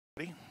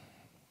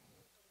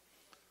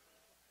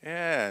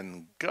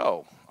And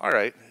go. All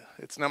right.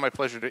 It's now my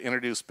pleasure to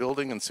introduce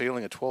building and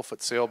sailing a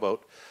 12-foot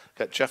sailboat.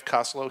 Got Jeff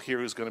Costlow here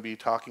who's going to be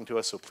talking to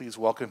us, so please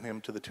welcome him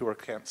to the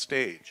ToorCamp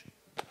stage.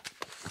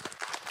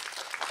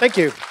 Thank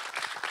you.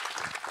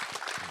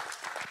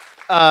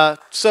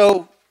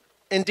 So,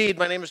 indeed,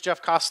 my name is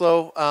Jeff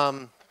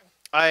Costlow.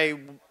 I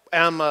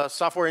am a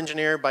software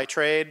engineer by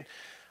trade.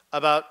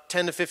 About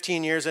 10 to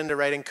 15 years into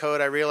writing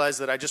code, I realized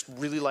that I just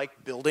really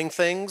like building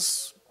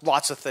things,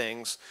 lots of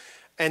things.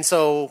 And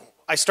so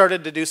I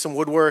started to do some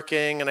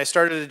woodworking, and I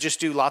started to just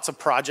do lots of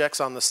projects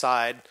on the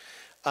side.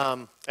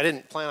 I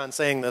didn't plan on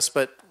saying this,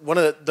 but one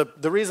of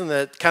the reason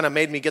that kind of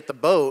made me get the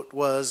boat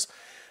was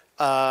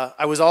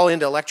I was all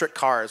into electric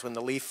cars when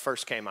the Leaf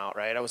first came out,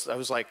 right? I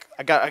was like,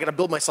 I got to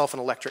build myself an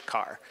electric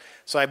car.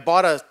 So I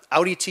bought a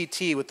Audi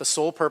TT with the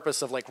sole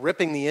purpose of like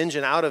ripping the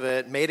engine out of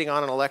it, mating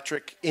on an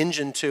electric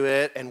engine to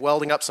it, and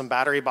welding up some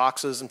battery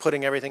boxes and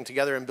putting everything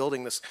together and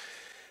building this.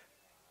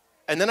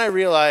 And then I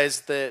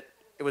realized that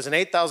it was an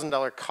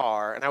 $8,000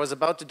 car, and I was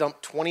about to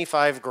dump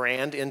 25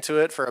 grand into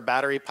it for a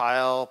battery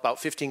pile, about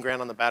 15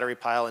 grand on the battery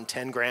pile, and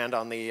 10 grand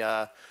on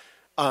the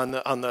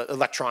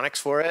electronics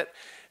for it.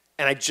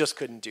 And I just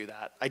couldn't do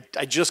that.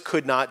 I just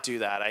could not do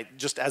that. I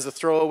just, as a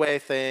throwaway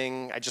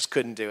thing, I just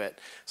couldn't do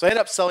it. So I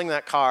ended up selling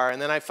that car, and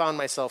then I found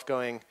myself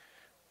going,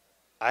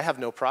 I have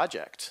no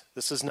project.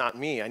 This is not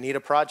me. I need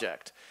a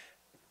project.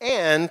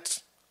 And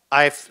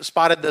I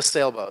spotted this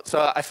sailboat.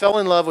 So I fell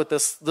in love with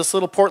this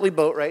little portly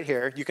boat right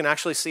here. You can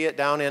actually see it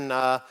down in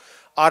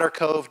Otter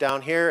Cove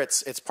down here.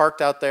 It's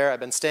parked out there. I've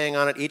been staying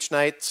on it each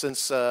night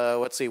since,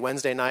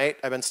 Wednesday night.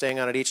 I've been staying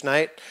on it each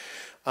night.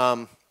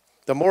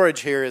 The moorage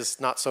here is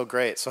not so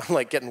great, so I'm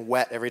like getting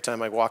wet every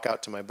time I walk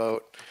out to my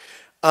boat.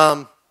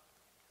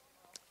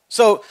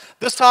 So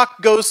this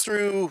talk goes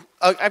through,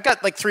 I've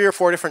got like 3 or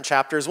 4 different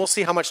chapters. We'll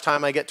see how much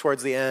time I get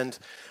towards the end.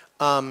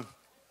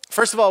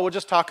 First of all, we'll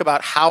just talk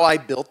about how I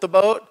built the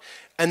boat,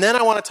 and then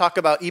I want to talk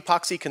about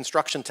epoxy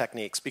construction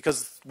techniques,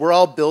 because we're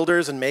all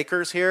builders and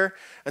makers here,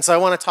 and so I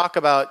want to talk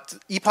about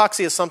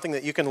epoxy is something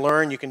that you can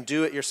learn, you can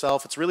do it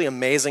yourself. It's really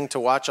amazing to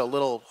watch a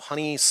little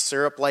honey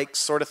syrup-like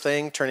sort of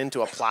thing turn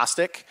into a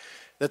plastic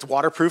that's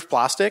waterproof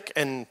plastic,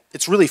 and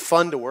it's really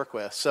fun to work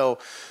with. So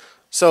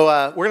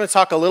we're going to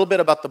talk a little bit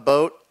about the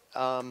boat.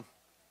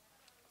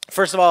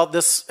 First of all,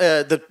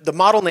 the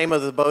model name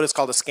of the boat is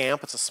called a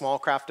Scamp. It's a Small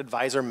Craft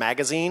Advisor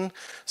magazine.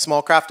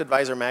 Small Craft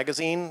Advisor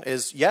magazine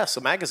is, yes,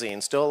 a magazine,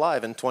 still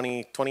alive in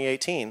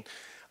 2018.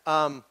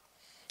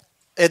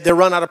 They're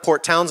run out of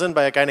Port Townsend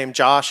by a guy named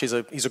Josh. He's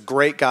a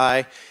great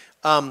guy.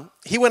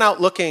 He went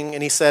out looking,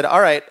 and he said,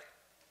 all right,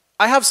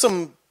 I have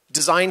some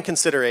design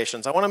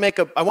considerations. I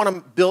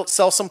want to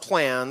sell some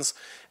plans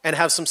and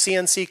have some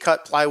CNC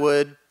cut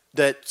plywood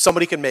that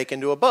somebody can make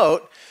into a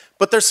boat,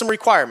 but there's some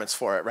requirements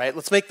for it, right?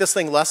 Let's make this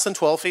thing less than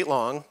 12 feet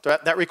long.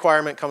 That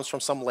requirement comes from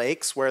some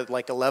lakes where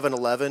like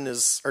 11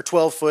 is, or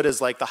 12 foot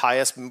is like the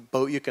highest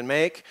boat you can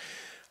make.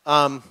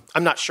 I'm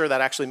not sure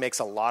that actually makes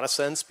a lot of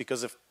sense,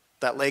 because if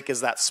that lake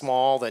is that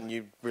small, then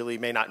you really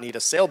may not need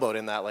a sailboat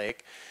in that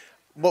lake,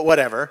 but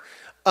whatever.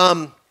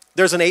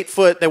 There's an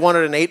 8-foot, they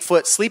wanted an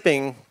 8-foot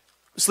sleeping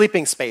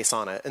space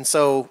on it. And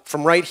so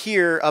from right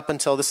here up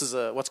until, this is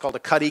what's called a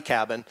cuddy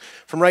cabin,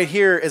 from right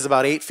here is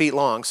about 8 feet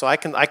long. So I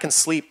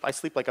sleep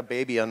like a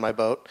baby on my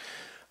boat.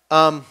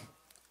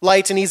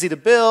 Light and easy to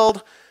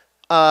build.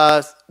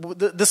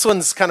 This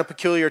one's kind of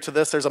peculiar to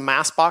this. There's a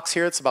mast box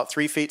here. It's about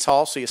 3 feet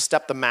tall. So you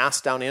step the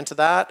mast down into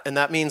that, and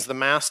that means the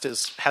mast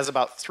has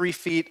about 3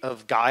 feet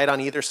of guide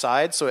on either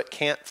side, so it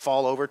can't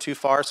fall over too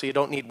far, so you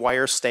don't need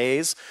wire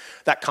stays.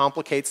 That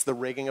complicates the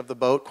rigging of the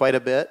boat quite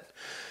a bit.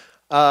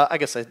 I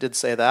guess I did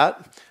say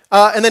that.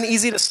 And then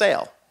easy to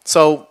sail.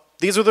 So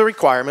these are the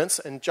requirements,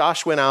 and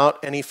Josh went out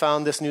and he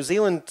found this New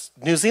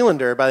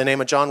Zealander by the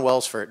name of John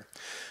Welsford.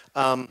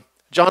 John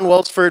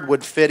Welsford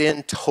would fit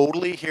in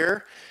totally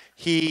here.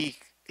 He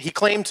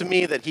claimed to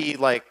me that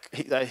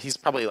he's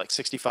probably like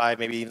 65,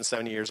 maybe even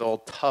 70 years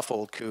old, tough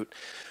old coot.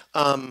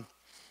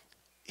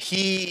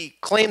 He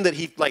claimed that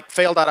he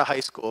failed out of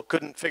high school,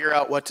 couldn't figure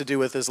out what to do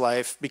with his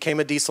life, became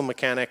a diesel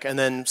mechanic, and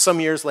then some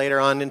years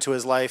later on into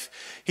his life,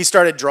 he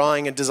started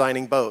drawing and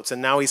designing boats,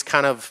 and now he's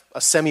kind of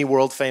a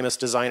semi-world famous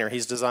designer.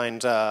 He's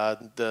designed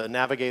the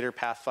Navigator,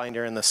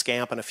 Pathfinder, and the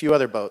Scamp, and a few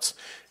other boats.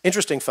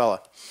 Interesting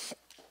fella.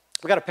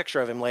 We got a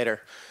picture of him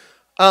later.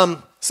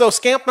 So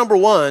Scamp number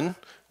 1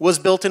 was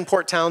built in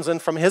Port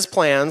Townsend from his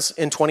plans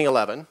in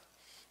 2011.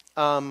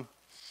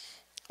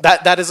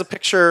 That is a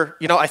picture,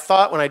 I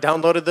thought when I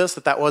downloaded this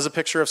that was a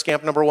picture of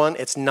Scamp number 1.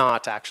 It's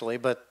not, actually,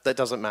 but that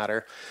doesn't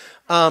matter.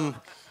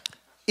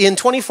 In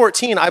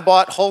 2014, I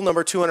bought hull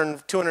number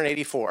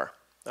 284.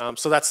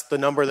 So that's the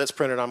number that's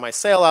printed on my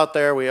sail out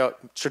there. We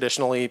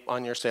traditionally,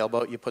 on your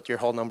sailboat, you put your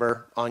hull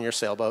number on your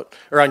sailboat,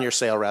 or on your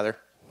sail, rather.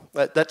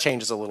 That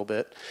changes a little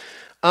bit.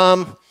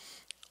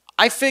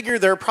 I figure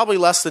there are probably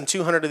less than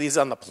 200 of these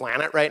on the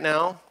planet right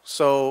now.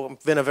 So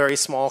I've been a very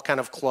small kind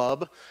of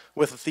club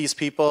with these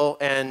people.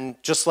 And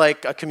just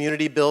like a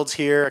community builds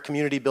here, a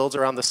community builds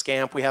around the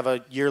Scamp, we have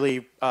a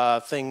yearly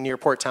thing near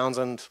Port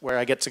Townsend where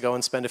I get to go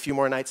and spend a few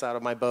more nights out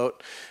of my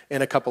boat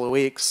in a couple of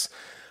weeks.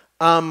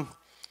 The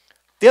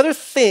other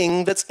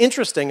thing that's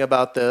interesting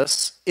about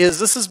this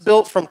is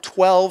built from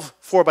 12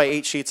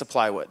 4x8 sheets of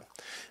plywood.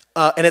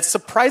 And it's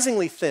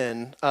surprisingly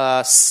thin.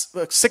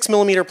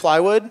 6mm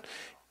plywood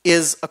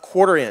is a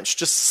 1/4 inch,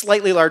 just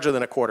slightly larger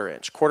than a 1/4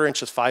 inch. 1/4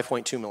 inch is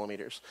 5.2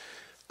 millimeters.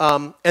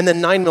 And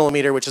then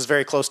 9mm, which is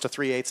very close to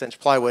 3/8 inch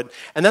plywood.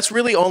 And that's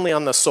really only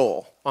on the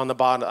sole, on the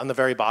bottom, on the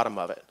very bottom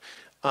of it.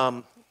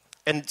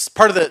 And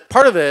part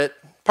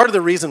of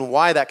the reason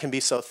why that can be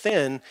so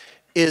thin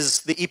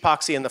is the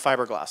epoxy and the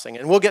fiberglassing.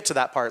 And we'll get to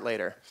that part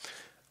later.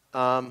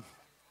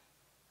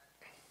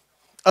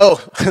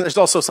 Oh, there's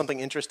also something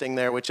interesting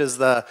there, which is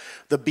the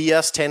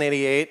BS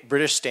 1088,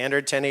 British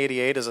Standard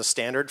 1088 is a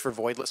standard for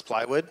voidless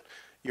plywood.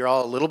 You're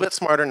all a little bit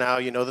smarter now.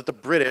 You know that the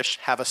British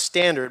have a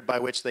standard by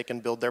which they can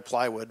build their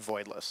plywood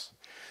voidless.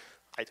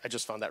 I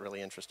just found that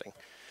really interesting.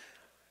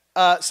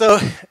 So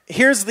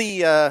here's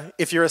the,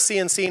 if you're a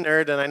CNC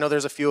nerd, and I know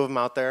there's a few of them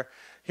out there,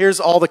 here's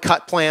all the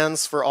cut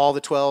plans for all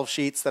the 12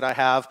 sheets that I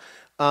have.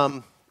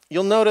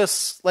 You'll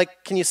notice,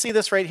 like, can you see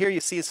this right here? You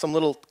see some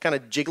little kind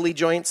of jiggly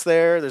joints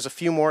there. There's a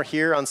few more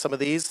here on some of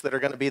these that are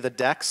going to be the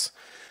decks.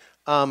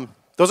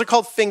 Those are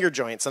called finger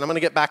joints, and I'm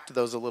going to get back to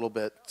those a little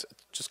bit.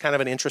 Just kind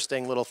of an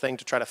interesting little thing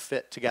to try to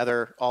fit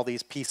together all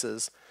these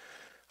pieces.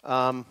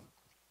 So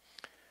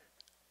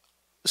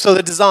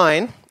the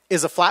design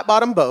is a flat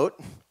bottom boat.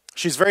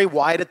 She's very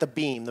wide at the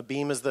beam. The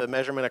beam is the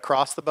measurement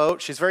across the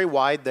boat. She's very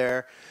wide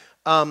there.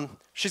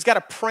 She's got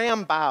a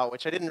pram bow,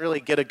 which I didn't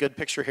really get a good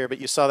picture here, but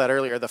you saw that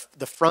earlier.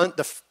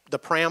 The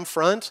pram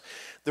front.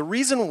 The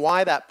reason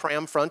why that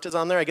pram front is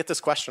on there, I get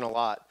this question a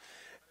lot.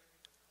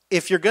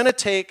 If you're going to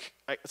take,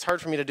 it's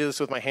hard for me to do this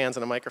with my hands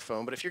and a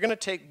microphone, but if you're going to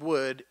take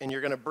wood and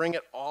you're going to bring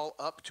it all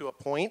up to a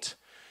point,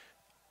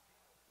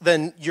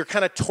 then you're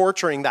kind of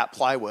torturing that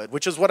plywood,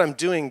 which is what I'm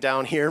doing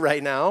down here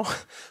right now,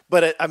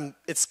 but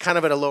it's kind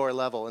of at a lower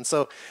level. And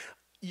so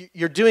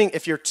you're doing,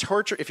 if you're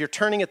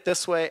turning it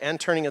this way and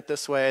turning it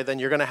this way, then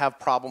you're going to have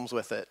problems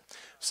with it.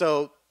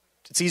 So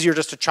it's easier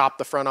just to chop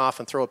the front off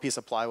and throw a piece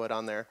of plywood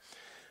on there.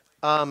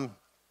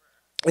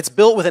 It's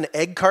built with an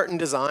egg carton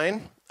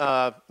design.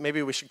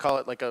 Maybe we should call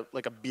it like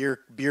a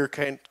beer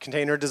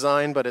container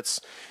design, but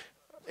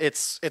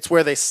it's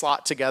where they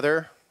slot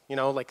together. You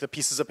know, like the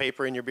pieces of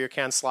paper in your beer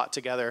can slot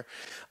together.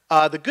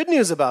 The good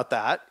news about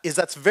that is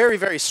that's very,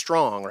 very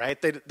strong, right?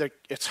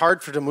 It's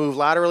hard to move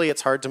laterally.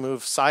 It's hard to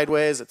move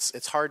sideways.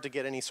 It's hard to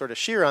get any sort of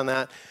shear on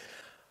that.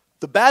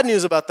 The bad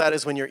news about that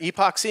is when you're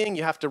epoxying,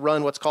 you have to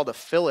run what's called a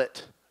fillet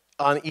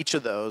on each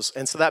of those.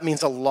 And so that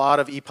means a lot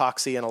of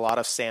epoxy and a lot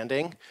of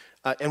sanding.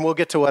 And we'll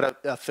get to what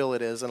a fillet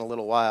is in a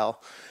little while.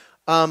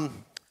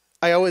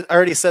 I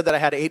already said that I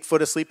had 8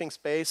 foot of sleeping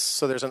space,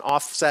 so there's an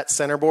offset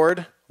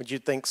centerboard.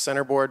 You'd think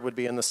centerboard would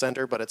be in the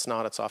center, but it's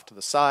not. It's off to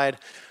the side.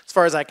 As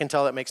far as I can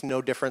tell, it makes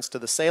no difference to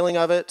the sailing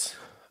of it.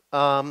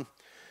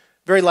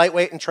 Very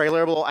lightweight and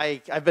trailerable.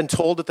 I've been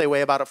told that they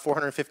weigh about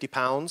 450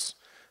 pounds.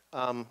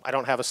 I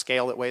don't have a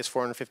scale that weighs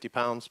 450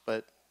 pounds,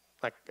 but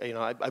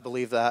I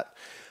believe that.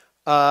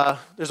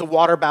 There's a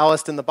water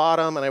ballast in the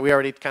bottom, and we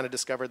already kind of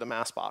discovered the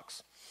mast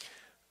box.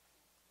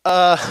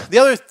 The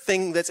other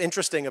thing that's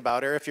interesting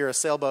about her, if you're a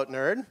sailboat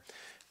nerd,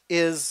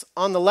 is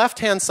on the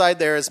left-hand side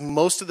there is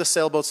most of the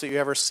sailboats that you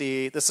ever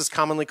see. This is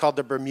commonly called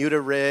the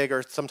Bermuda rig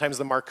or sometimes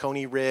the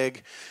Marconi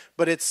rig.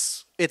 But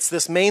it's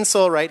this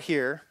mainsail right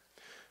here,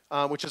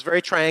 which is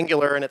very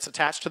triangular, and it's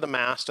attached to the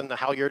mast, and the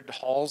halyard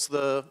hauls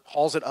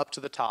it up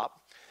to the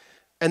top.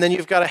 And then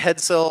you've got a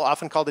headsail,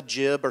 often called a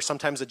jib or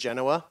sometimes a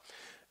Genoa.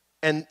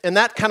 And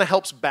that kind of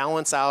helps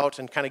balance out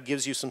and kind of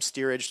gives you some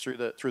steerage through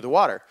the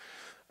water.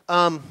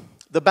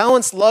 The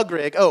balanced lug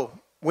rig,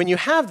 when you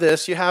have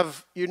this,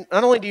 not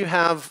only do you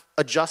have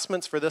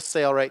adjustments for this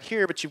sail right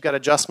here, but you've got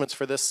adjustments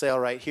for this sail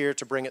right here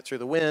to bring it through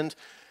the wind.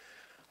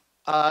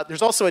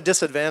 There's also a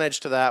disadvantage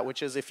to that,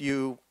 which is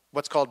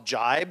what's called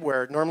jibe,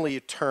 where normally you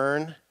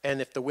turn, and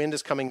if the wind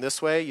is coming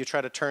this way, you try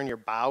to turn your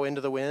bow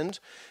into the wind.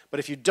 But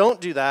if you don't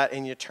do that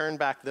and you turn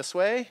back this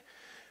way,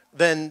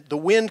 then the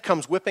wind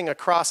comes whipping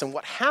across, and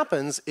what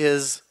happens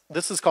is,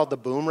 this is called the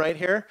boom right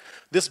here.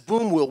 This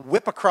boom will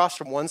whip across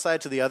from one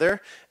side to the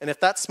other, and if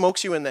that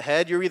smokes you in the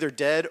head, you're either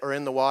dead or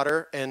in the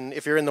water, and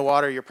if you're in the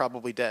water, you're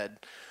probably dead.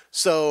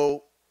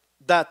 So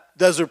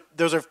those are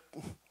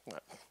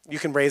you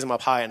can raise them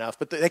up high enough,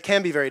 but they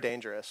can be very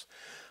dangerous.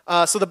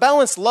 So the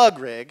balanced lug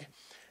rig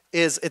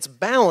it's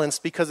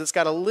balanced because it's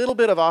got a little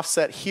bit of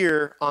offset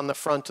here on the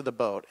front of the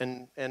boat.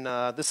 And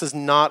this is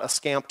not a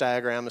Scamp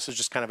diagram. This is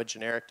just kind of a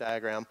generic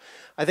diagram.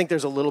 I think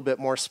there's a little bit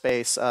more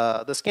space.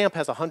 The Scamp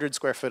has 100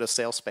 square foot of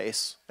sail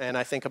space, and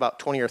I think about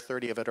 20 or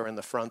 30 of it are in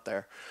the front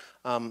there.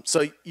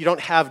 So you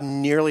don't have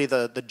nearly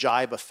the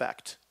jibe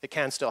effect. It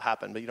can still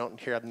happen, but you don't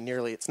have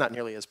it's not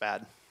nearly as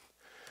bad.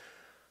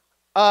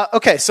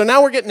 Okay, so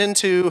now we're getting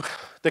into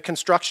the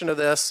construction of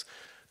this.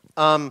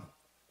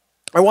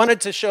 I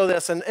wanted to show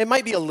this, and it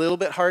might be a little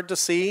bit hard to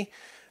see.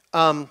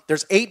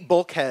 There's 8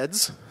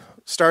 bulkheads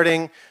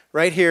starting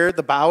right here.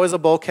 The bow is a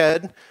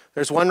bulkhead.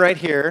 There's one right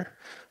here.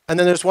 And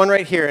then there's one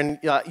right here. And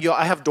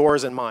I have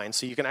doors in mine,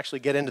 so you can actually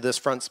get into this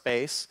front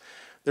space.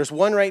 There's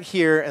one right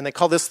here, and they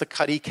call this the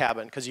cuddy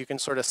cabin because you can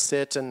sort of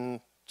sit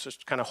and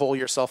just kind of hole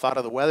yourself out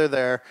of the weather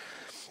there.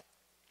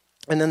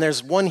 And then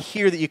there's one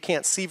here that you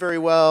can't see very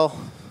well,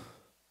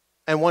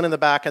 and one in the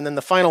back. And then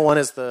the final one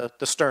is the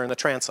stern, the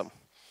transom.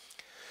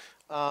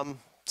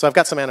 So I've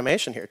got some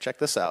animation here. Check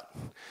this out.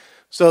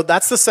 So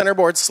that's the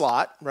centerboard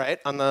slot, right,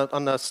 on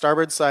the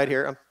starboard side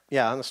here.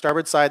 Yeah, on the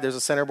starboard side, there's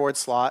a centerboard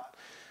slot.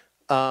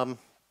 And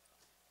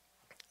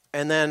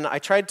then I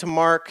tried to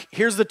mark,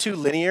 here's the 2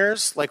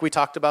 linears, like we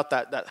talked about,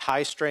 that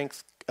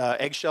high-strength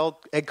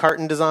egg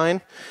carton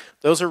design.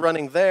 Those are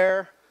running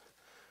there.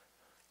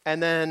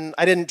 And then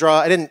I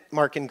didn't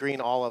mark in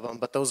green all of them,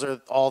 but those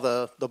are all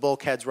the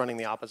bulkheads running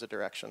the opposite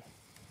direction.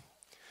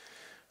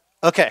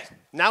 Okay,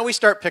 now we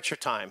start picture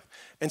time.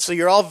 And so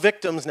you're all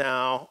victims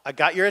now. I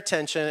got your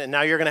attention, and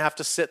now you're going to have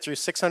to sit through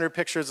 600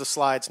 pictures of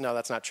slides. No,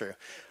 that's not true.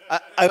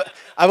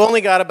 I've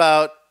only got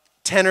about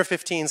 10 or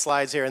 15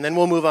 slides here, and then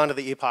we'll move on to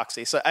the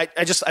epoxy. So I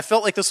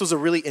felt like this was a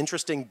really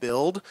interesting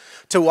build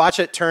to watch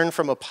it turn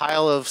from a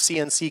pile of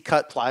CNC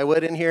cut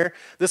plywood in here.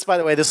 This, by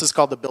the way, this is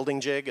called the building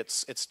jig.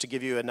 It's to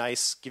give you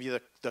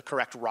the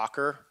correct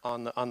rocker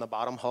on the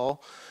bottom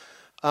hull.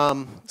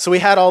 So we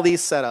had all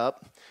these set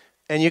up.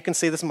 And you can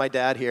see this is my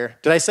dad here.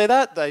 Did I say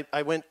that?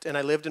 I went and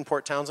I lived in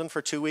Port Townsend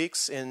for 2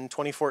 weeks in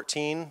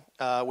 2014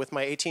 with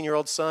my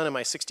 18-year-old son and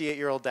my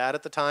 68-year-old dad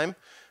at the time.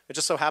 It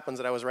just so happens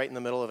that I was right in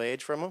the middle of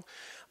age from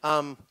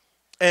him.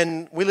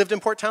 And we lived in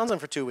Port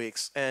Townsend for 2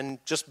 weeks and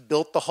just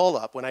built the hull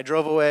up. When I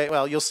drove away,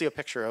 well, you'll see a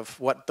picture of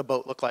what the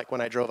boat looked like when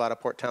I drove out of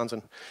Port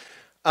Townsend.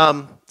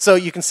 So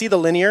you can see the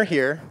linear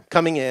here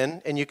coming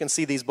in, and you can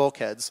see these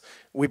bulkheads.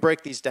 We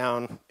break these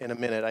down in a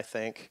minute, I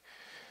think.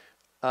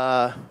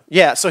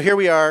 Yeah, so here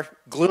we are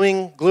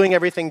gluing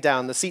everything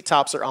down. The seat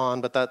tops are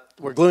on, but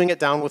we're gluing it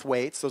down with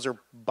weights. Those are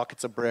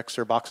buckets of bricks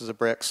or boxes of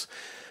bricks.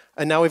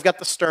 And now we've got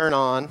the stern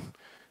on,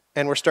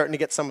 and we're starting to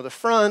get some of the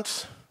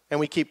front, and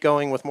we keep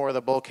going with more of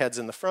the bulkheads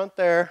in the front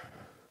there.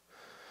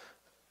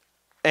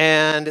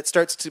 And it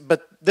starts to,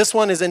 but this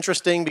one is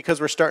interesting because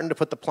we're starting to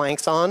put the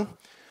planks on.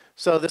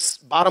 So this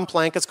bottom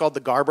plank is called the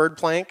garboard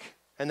plank,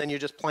 and then you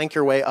just plank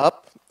your way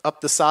up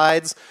the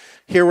sides.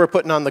 Here we're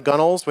putting on the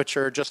gunnels, which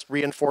are just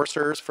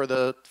reinforcers for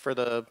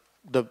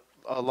the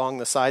along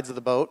the sides of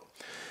the boat.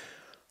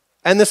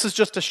 And this is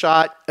just a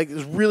shot.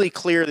 It's really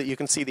clear that you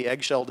can see the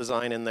eggshell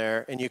design in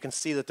there, and you can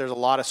see that there's a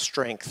lot of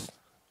strength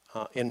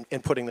in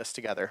putting this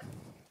together.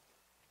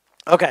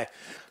 Okay,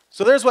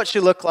 so there's what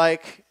she looked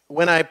like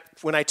when I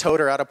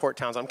towed her out of Port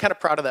Townsend. I'm kind of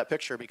proud of that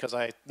picture because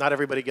not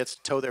everybody gets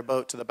to tow their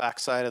boat to the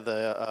backside of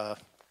the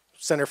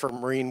Center for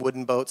Marine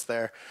Wooden Boats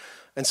there.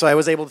 And so I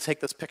was able to take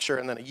this picture,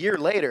 and then a year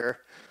later,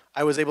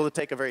 I was able to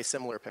take a very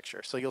similar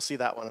picture. So you'll see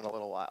that one in a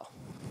little while.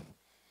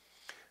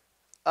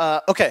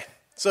 Okay,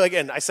 so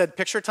again, I said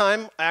picture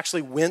time. I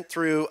actually went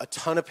through a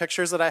ton of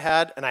pictures that I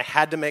had, and I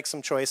had to make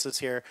some choices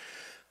here.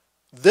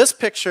 This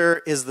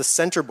picture is the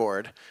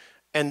centerboard,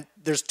 and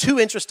there's 2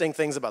 interesting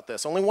things about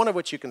this, only one of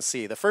which you can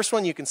see. The first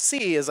one you can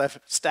see is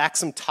I've stacked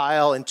some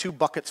tile in 2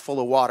 buckets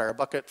full of water. A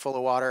bucket full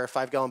of water, a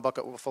 5-gallon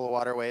bucket full of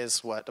water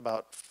weighs, what,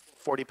 about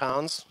 40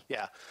 pounds?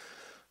 Yeah.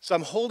 So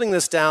I'm holding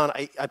this down.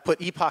 I put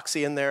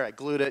epoxy in there. I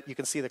glued it. You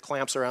can see the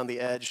clamps around the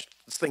edge.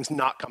 This thing's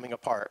not coming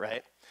apart,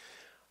 right?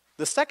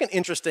 The second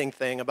interesting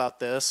thing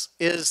about this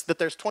is that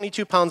there's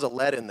 22 pounds of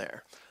lead in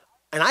there.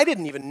 And I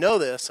didn't even know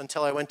this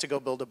until I went to go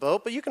build a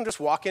boat, but you can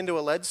just walk into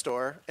a lead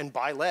store and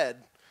buy lead.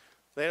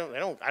 I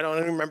don't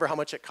even remember how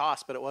much it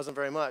cost, but it wasn't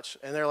very much.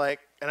 And they're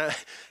like, and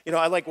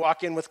I like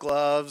walk in with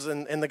gloves,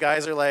 and the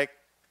guys are like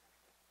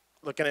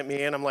looking at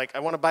me, and I'm like,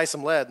 I want to buy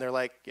some lead. And they're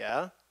like,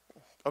 yeah.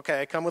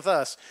 Okay, come with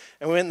us.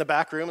 And we went in the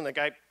back room, and the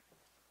guy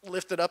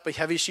lifted up a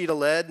heavy sheet of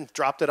lead and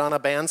dropped it on a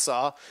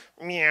bandsaw,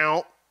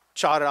 meow,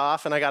 shot it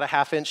off, and I got a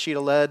 1/2-inch sheet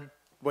of lead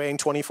weighing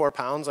 24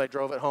 pounds. I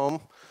drove it home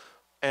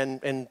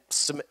and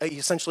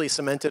essentially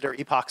cemented or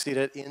epoxied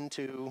it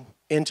into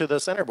the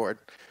centerboard.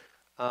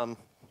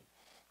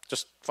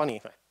 Just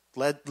funny.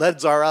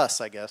 Leads are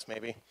us, I guess,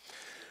 maybe.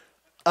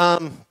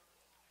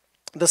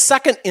 The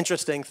second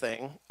interesting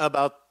thing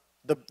about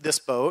this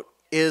boat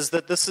is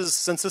that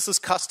since this is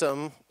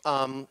custom,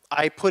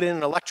 I put in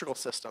an electrical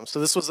system. So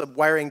this was a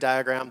wiring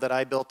diagram that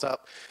I built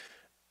up.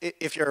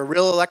 If you're a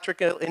real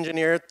electrical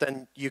engineer,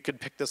 then you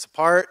could pick this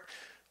apart,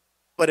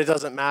 but it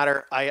doesn't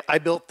matter. I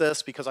built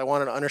this because I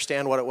wanted to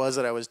understand what it was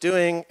that I was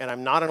doing, and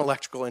I'm not an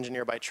electrical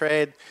engineer by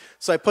trade.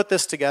 So I put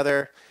this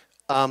together.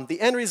 The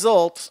end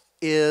result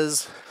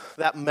is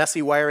that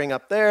messy wiring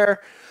up there,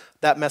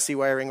 that messy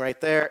wiring right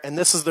there, and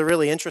this is the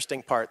really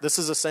interesting part. This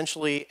is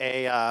essentially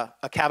a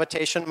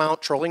cavitation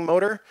mount trolling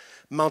motor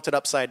mounted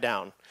upside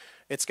down.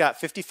 It's got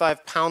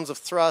 55 pounds of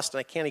thrust, and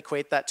I can't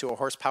equate that to a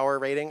horsepower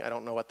rating. I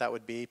don't know what that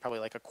would be, probably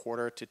like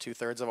 1/4 to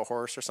 2/3 of a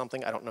horse or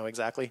something. I don't know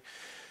exactly.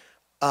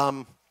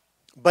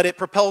 But it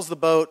propels the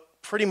boat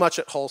pretty much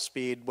at hull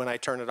speed when I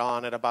turn it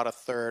on at about a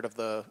third of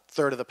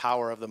the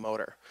power of the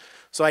motor.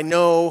 So I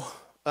know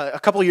a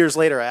couple of years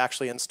later I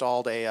actually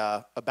installed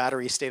a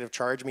battery state of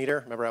charge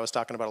meter. Remember I was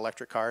talking about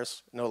electric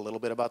cars? I know a little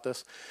bit about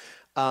this.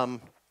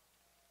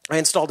 I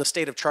installed a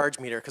state of charge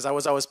meter because I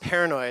was always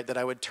paranoid that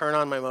I would turn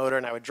on my motor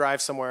and I would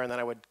drive somewhere and then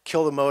I would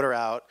kill the motor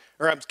out,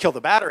 or I'd kill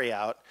the battery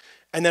out,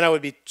 and then I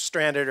would be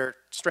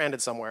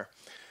stranded somewhere.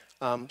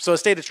 So a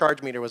state of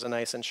charge meter was a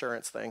nice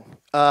insurance thing.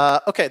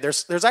 Okay,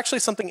 there's actually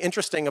something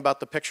interesting about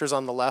the pictures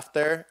on the left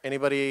there.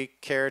 Anybody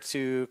care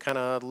to kind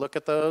of look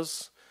at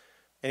those?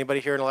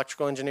 Anybody here an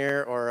electrical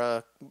engineer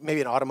or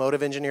maybe an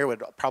automotive engineer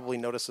would probably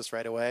notice this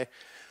right away.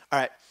 All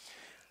right,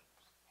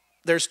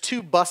 there's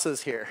two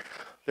buses here.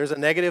 There's a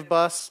negative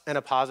bus and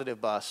a positive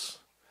bus.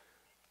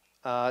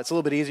 It's a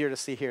little bit easier to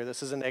see here.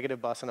 This is a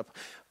negative bus and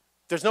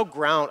there's no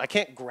ground. I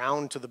can't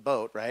ground to the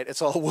boat, right?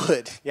 It's all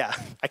wood. Yeah,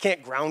 I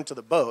can't ground to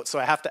the boat, so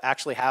I have to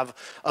actually have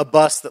a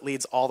bus that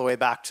leads all the way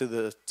back to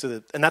the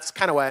and that's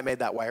kind of why I made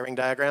that wiring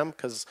diagram,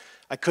 because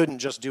I couldn't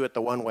just do it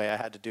the one way. I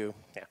had to do,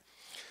 yeah.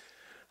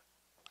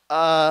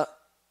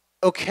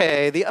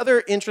 Okay, the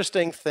other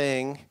interesting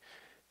thing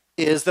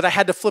is that I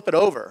had to flip it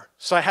over.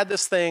 So I had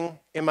this thing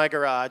in my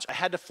garage. I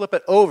had to flip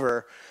it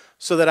over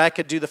so that I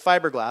could do the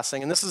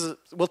fiberglassing. And this is,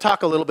 we'll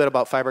talk a little bit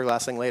about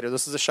fiberglassing later.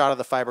 This is a shot of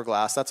the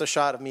fiberglass. That's a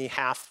shot of me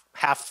half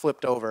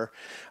flipped over.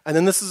 And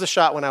then this is a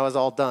shot when I was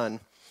all done.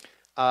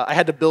 I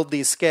had to build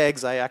these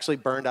skegs. I actually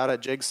burned out a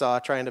jigsaw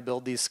trying to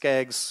build these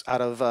skegs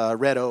out of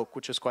red oak,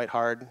 which is quite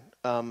hard.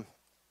 The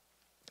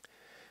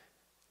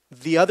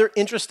other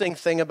interesting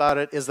thing about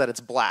it is that it's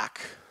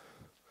black.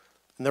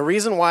 And the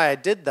reason why I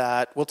did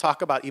that, we'll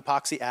talk about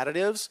epoxy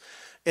additives.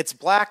 It's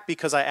black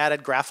because I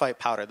added graphite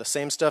powder, the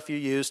same stuff you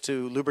use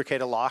to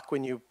lubricate a lock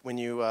when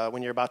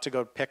you're about to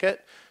go pick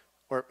it.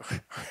 Or,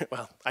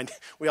 well,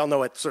 we all know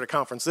what sort of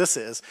conference this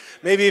is.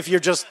 Maybe if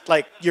you're just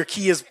like your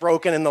key is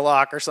broken in the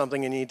lock or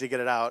something, you need to get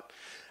it out.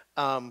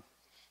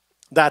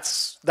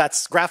 That's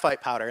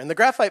graphite powder, and the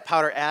graphite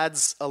powder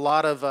adds a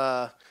lot of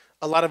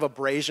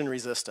abrasion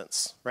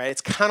resistance, right?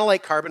 It's kind of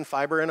like carbon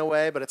fiber in a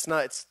way, but it's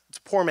not. It's a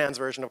poor man's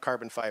version of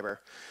carbon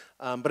fiber.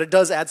 But it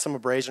does add some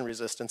abrasion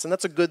resistance, and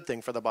that's a good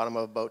thing for the bottom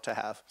of a boat to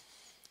have.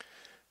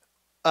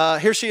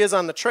 Here she is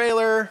on the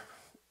trailer.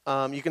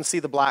 You can see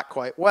the black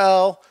quite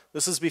well.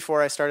 This is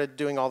before I started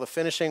doing all the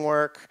finishing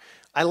work.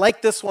 I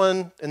like this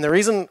one, and the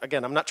reason,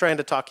 again, I'm not trying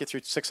to talk you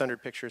through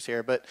 600 pictures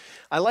here, but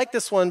I like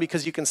this one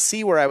because you can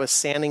see where I was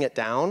sanding it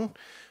down,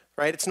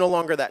 right? It's no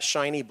longer that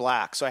shiny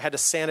black, so I had to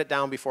sand it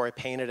down before I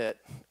painted it,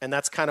 and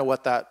that's kind of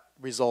what that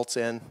results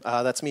in.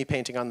 That's me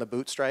painting on the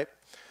boot stripe.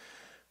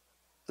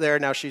 There,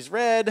 now she's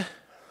red,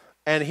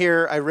 and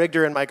here I rigged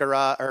her in my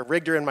garage, or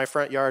rigged her in my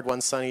front yard one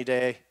sunny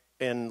day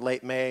in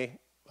late May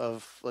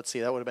of, let's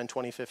see, that would have been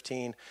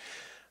 2015.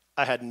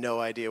 I had no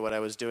idea what I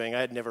was doing. I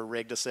had never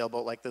rigged a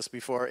sailboat like this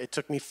before. It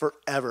took me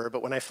forever,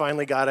 but when I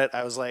finally got it,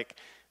 I was like,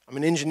 I'm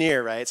an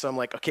engineer, right? So I'm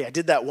like, okay, I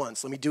did that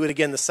once. Let me do it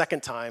again the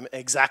second time,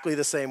 exactly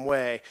the same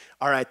way.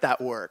 All right, that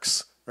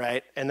works,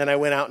 right? And then I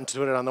went out and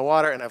put it on the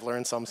water, and I've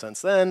learned some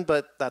since then,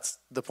 but that's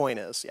the point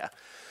is, yeah.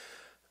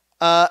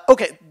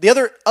 Okay,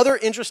 the other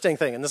interesting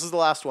thing, and this is the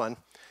last one,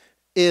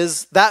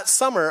 is that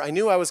summer I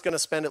knew I was going to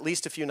spend at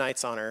least a few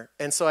nights on her,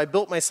 and so I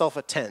built myself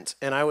a tent,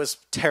 and I was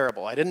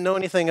terrible. I didn't know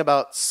anything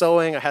about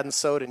sewing. I hadn't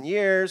sewed in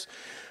years,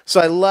 so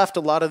I left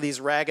a lot of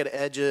these ragged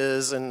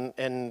edges, and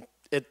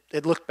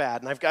it looked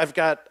bad. And I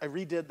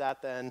redid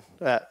that then.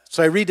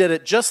 So I redid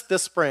it just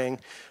this spring.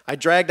 I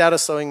dragged out a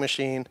sewing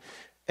machine,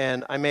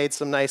 and I made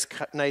some nice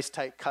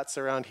tight cuts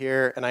around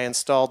here, and I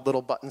installed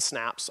little button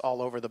snaps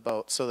all over the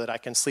boat so that I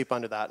can sleep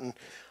under that.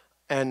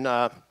 And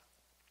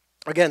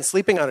again,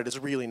 sleeping on it is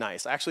really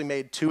nice. I actually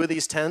made 2 of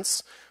these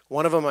tents.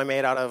 One of them I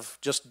made out of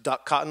just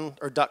duck cotton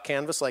or duck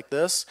canvas like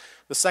this.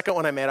 The second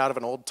one I made out of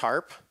an old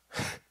tarp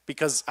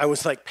because I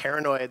was like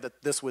paranoid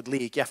that this would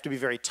leak. You have to be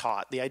very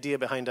taut. The idea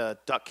behind a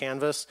duck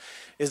canvas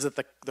is that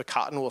the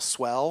cotton will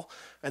swell,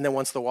 and then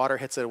once the water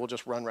hits it, it will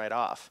just run right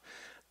off.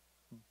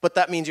 But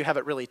that means you have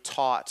it really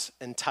taut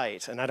and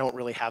tight, and I don't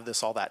really have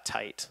this all that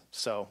tight.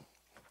 So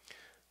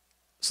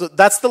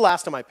that's the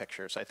last of my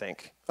pictures, I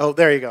think. Oh,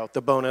 there you go.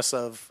 The bonus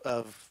of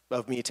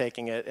me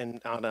taking it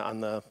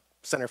on the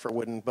Center for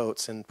Wooden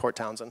Boats in Port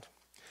Townsend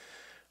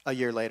a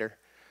year later.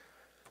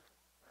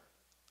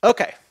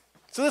 Okay,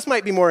 so this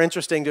might be more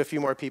interesting to a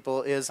few more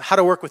people, is how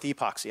to work with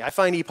epoxy. I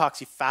find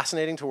epoxy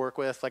fascinating to work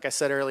with. Like I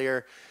said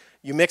earlier,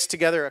 you mix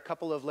together a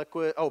couple of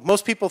liquid. Oh,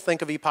 most people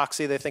think of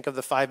epoxy, they think of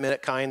the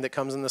 5-minute kind that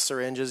comes in the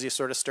syringes. You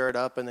sort of stir it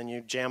up and then you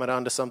jam it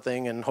onto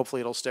something and hopefully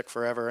it'll stick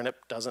forever, and it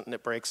doesn't, and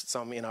it breaks at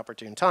some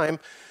inopportune time.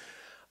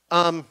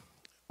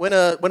 When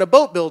a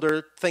boat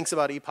builder thinks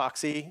about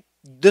epoxy,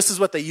 this is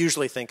what they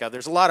usually think of.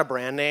 There's a lot of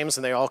brand names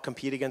and they all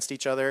compete against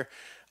each other.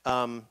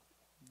 I'm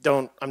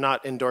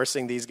not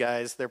endorsing these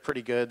guys. They're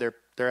pretty good.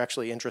 They're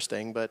actually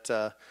interesting. But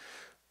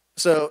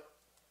so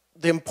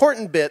the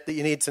important bit that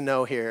you need to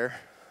know here,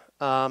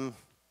 we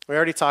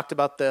already talked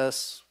about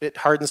this. It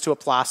hardens to a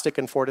plastic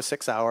in 4 to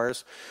 6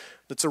 hours.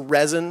 It's a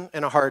resin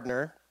and a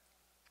hardener.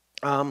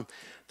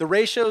 The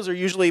ratios are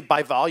usually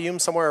by volume,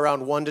 somewhere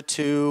around 1 to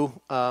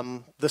 2.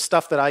 The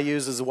stuff that I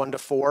use is a 1 to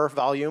 4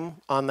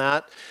 volume on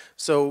that.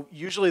 So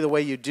usually the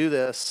way you do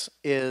this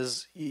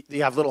is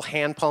you have little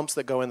hand pumps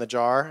that go in the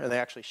jar, and they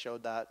actually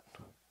showed that.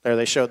 There,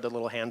 they showed the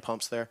little hand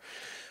pumps there.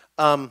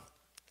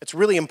 It's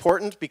really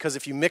important because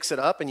if you mix it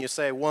up and you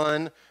say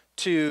 1,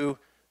 2,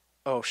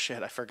 oh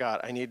shit, I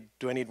forgot.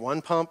 Do I need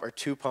 1 pump or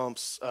 2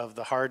 pumps of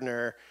the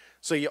hardener?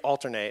 So you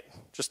alternate,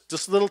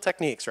 just little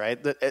techniques,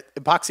 right? The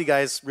epoxy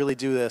guys really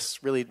do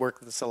this, really work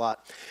with this a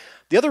lot.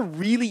 The other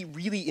really,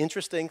 really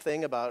interesting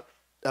thing about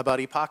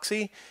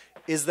epoxy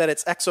is that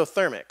it's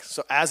exothermic.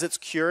 So as it's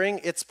curing,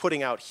 it's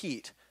putting out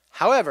heat.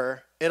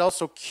 However, it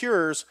also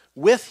cures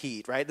with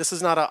heat, right? This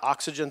is not an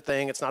oxygen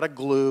thing. It's not a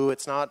glue.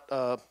 It's not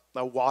a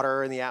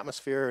water in the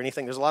atmosphere or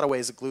anything. There's a lot of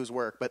ways that glues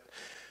work, but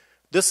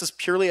this is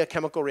purely a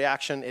chemical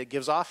reaction. It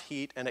gives off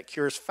heat, and it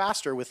cures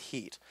faster with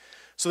heat.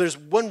 So there's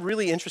one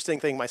really interesting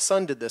thing. My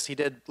son did this. He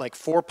did like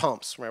 4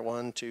 pumps, right?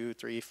 1, 2,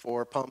 3,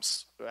 4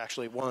 pumps.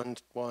 Actually, 1,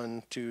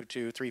 2,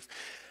 2, 3.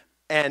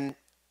 And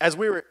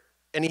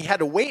and he had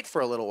to wait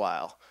for a little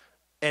while.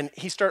 And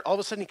all of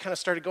a sudden, he kind of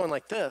started going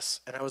like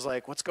this. And I was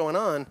like, what's going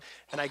on?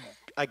 And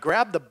I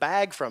grabbed the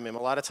bag from him.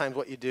 A lot of times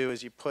what you do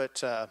is you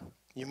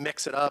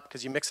mix it up,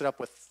 because you mix it up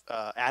with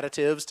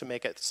additives to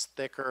make it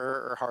thicker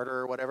or harder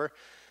or whatever.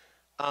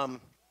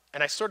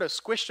 And I sort of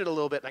squished it a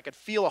little bit, and I could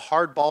feel a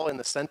hard ball in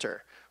the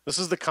center. This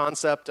is the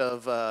concept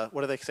of,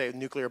 what do they say,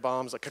 nuclear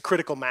bombs, like a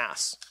critical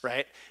mass,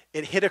 right?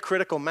 It hit a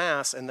critical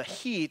mass, and the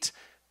heat,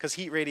 because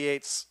heat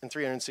radiates in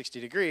 360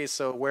 degrees,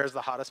 so where's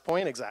the hottest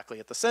point? Exactly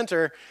at the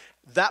center.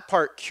 That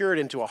part cured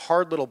into a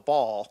hard little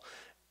ball,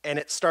 and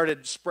it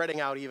started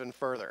spreading out even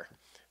further.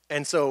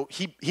 And so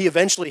he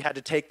eventually had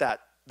to take that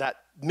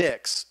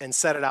mix and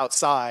set it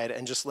outside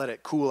and just let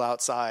it cool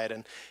outside,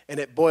 and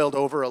it boiled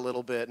over a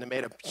little bit, and it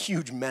made a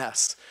huge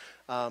mess.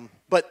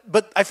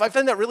 But I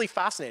find that really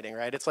fascinating,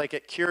 right? It's like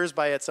it cures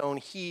by its own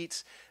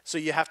heat, so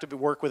you have to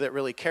work with it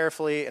really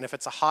carefully. And if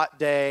it's a hot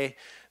day,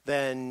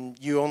 then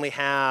you only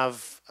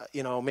have,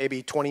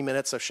 maybe 20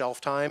 minutes of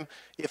shelf time,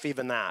 if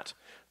even that.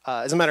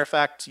 As a matter of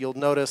fact, you'll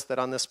notice that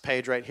on this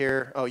page right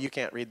here, oh, you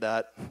can't read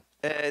that.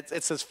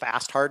 It says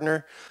fast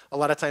hardener. A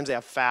lot of times they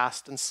have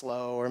fast and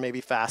slow, or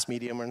maybe fast,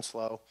 medium, and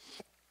slow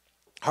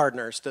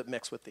hardeners to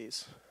mix with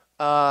these.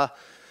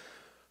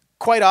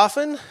 Quite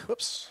often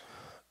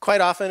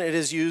it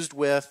is used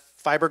with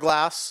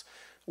fiberglass,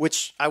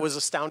 which I was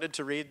astounded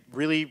to read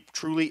really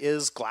truly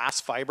is glass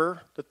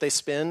fiber that they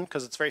spin,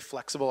 because it's very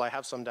flexible. I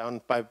have some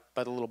down by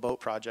the little boat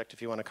project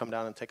if you want to come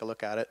down and take a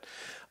look at it.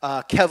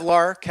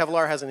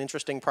 Kevlar has an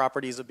interesting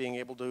properties of being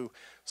able to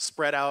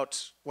spread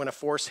out. When a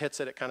force hits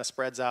it, it kind of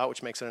spreads out,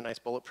 which makes it a nice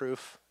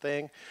bulletproof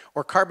thing.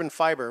 Or carbon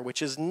fiber,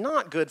 which is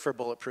not good for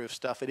bulletproof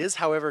stuff. It is,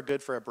 however,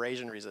 good for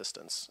abrasion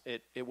resistance.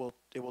 It will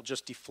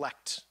just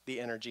deflect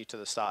the energy to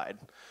the side.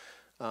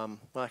 Well,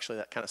 actually,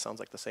 that kind of sounds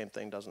like the same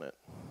thing, doesn't it?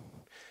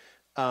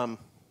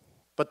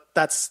 But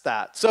that's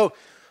that. So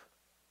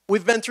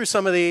we've been through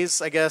some of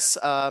these, I guess.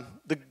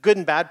 The good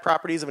and bad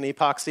properties of an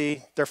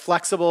epoxy: they're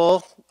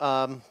flexible.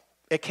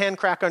 It can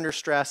crack under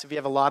stress if you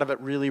have a lot of it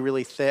really,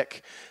 really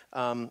thick.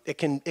 It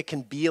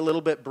can be a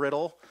little bit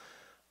brittle.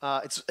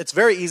 It's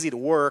very easy to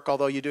work,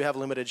 although you do have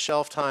limited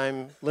shelf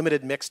time,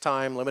 limited mix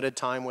time, limited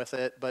time with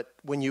it. But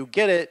when you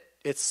get it,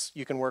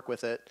 you can work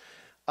with it.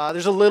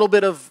 There's a little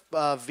bit of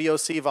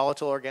VOC,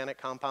 volatile organic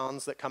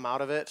compounds, that come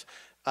out of it,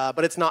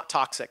 but it's not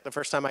toxic. The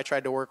first time I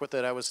tried to work with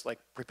it, I was like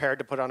prepared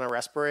to put on a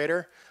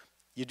respirator.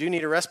 You do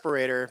need a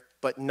respirator,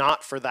 but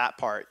not for that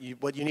part.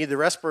 What you need the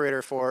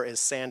respirator for is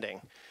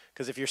sanding,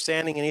 because if you're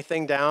sanding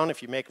anything down,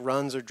 if you make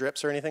runs or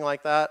drips or anything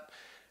like that,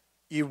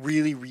 you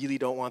really, really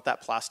don't want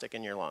that plastic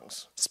in your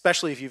lungs,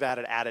 especially if you've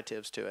added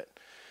additives to it.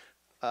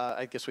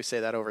 I guess we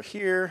say that over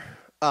here.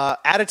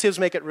 Additives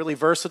make it really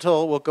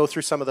versatile. We'll go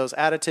through some of those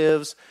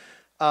additives.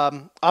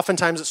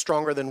 Oftentimes it's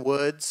stronger than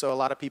wood, so a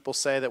lot of people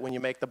say that when you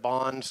make the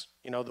bond,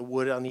 the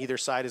wood on either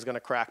side is going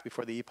to crack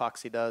before the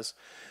epoxy does.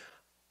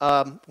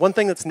 One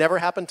thing that's never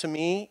happened to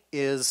me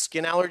is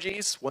skin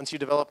allergies. Once you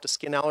developed a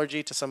skin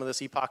allergy to some of this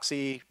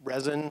epoxy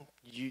resin,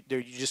 you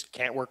just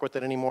can't work with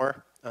it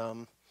anymore.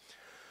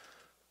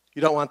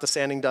 You don't want the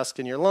sanding dust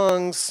in your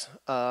lungs.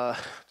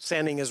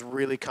 Sanding is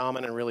really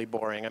common and really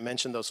boring. I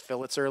mentioned those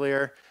fillets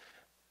earlier.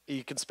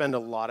 You can spend a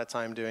lot of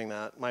time doing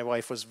that. My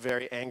wife was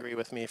very angry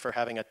with me for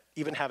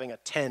even having a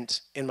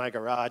tent in my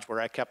garage where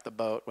I kept the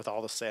boat with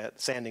all the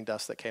sanding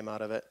dust that came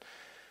out of it.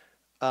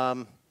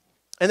 And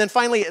then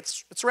finally,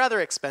 it's rather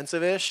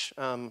expensive-ish.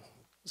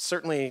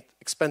 Certainly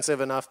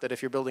expensive enough that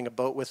if you're building a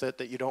boat with it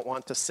that you don't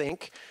want to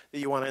sink, that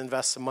you want to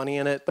invest some money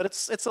in it. But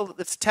it's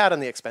a tad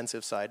on the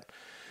expensive side.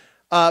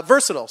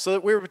 Versatile. So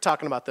we were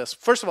talking about this.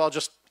 First of all,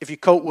 just if you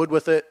coat wood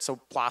with it, so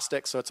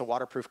plastic, so it's a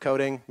waterproof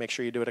coating, make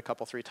sure you do it a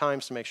couple, 3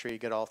 times to make sure you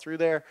get all through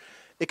there.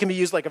 It can be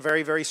used like a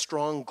very, very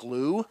strong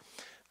glue.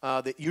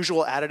 The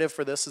usual additive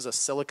for this is a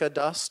silica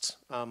dust,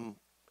 and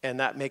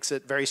that makes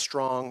it very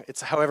strong.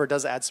 However,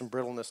 does add some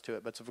brittleness to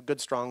it, but it's a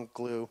good, strong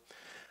glue.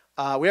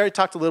 We already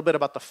talked a little bit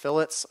about the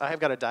fillets. I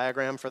have got a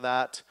diagram for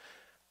that.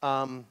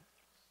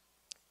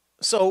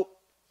 So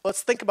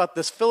let's think about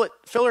this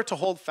filler to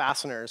hold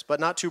fasteners, but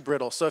not too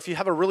brittle. So if you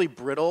have a really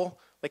brittle,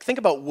 like think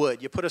about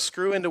wood. You put a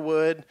screw into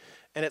wood,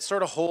 and it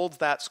sort of holds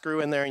that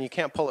screw in there, and you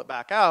can't pull it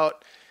back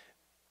out.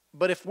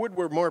 But if wood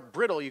were more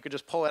brittle, you could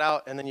just pull it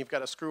out, and then you've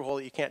got a screw hole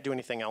that you can't do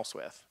anything else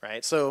with,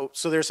 right? So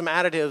there's some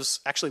additives.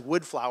 Actually,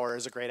 wood flour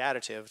is a great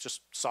additive,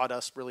 just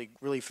sawdust, really,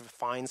 really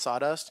fine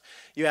sawdust.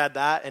 You add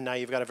that, and now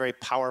you've got a very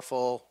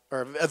powerful,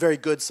 or a very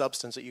good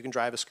substance that you can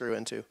drive a screw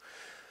into.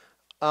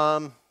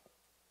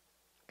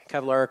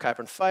 Kevlar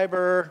carbon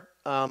fiber.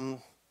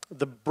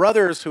 The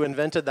brothers who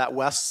invented that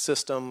West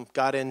system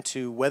got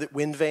into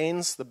wind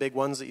vanes, the big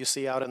ones that you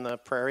see out in the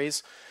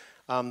prairies.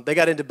 They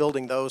got into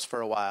building those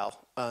for a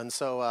while. And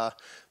so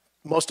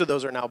most of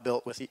those are now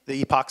built with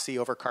the epoxy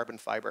over carbon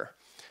fiber.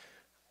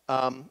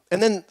 And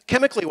then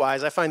chemically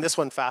wise, I find this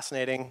one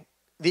fascinating.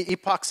 The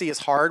epoxy is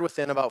hard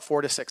within about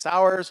 4 to 6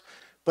 hours,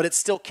 but it's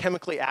still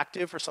chemically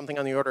active for something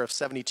on the order of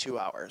 72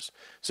 hours.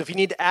 So if you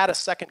need to add a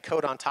second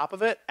coat on top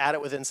of it, add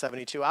it within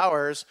 72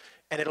 hours,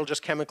 and it'll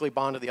just chemically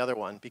bond to the other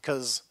one,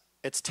 because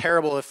it's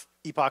terrible if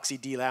epoxy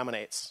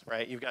delaminates,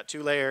 right? You've got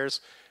 2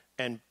 layers,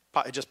 and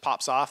it just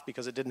pops off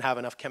because it didn't have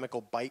enough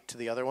chemical bite to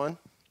the other one.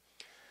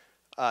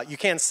 You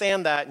can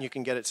sand that, and you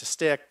can get it to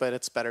stick, but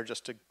it's better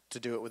just to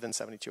do it within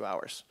 72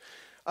 hours.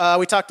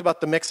 We talked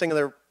about the mixing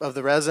of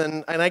the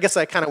resin, and I guess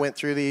I kind of went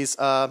through these.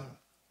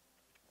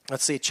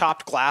 Let's see,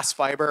 chopped glass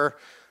fiber,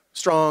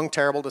 strong,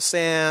 terrible to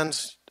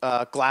sand.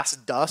 Glass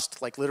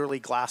dust, like literally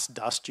glass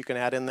dust you can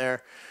add in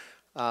there.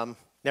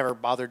 Never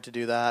bothered to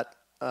do that.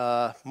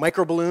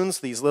 Micro balloons,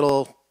 these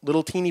little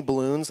teeny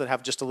balloons that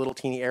have just a little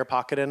teeny air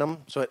pocket in them,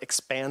 so it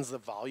expands the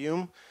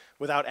volume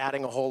without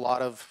adding a whole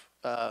lot of,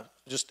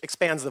 just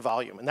expands the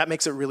volume, and that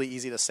makes it really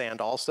easy to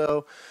sand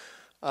also.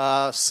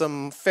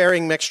 Some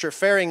fairing mixture.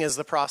 Fairing is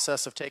the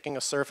process of taking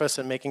a surface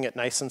and making it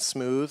nice and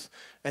smooth,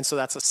 and so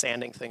that's a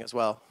sanding thing as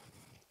well.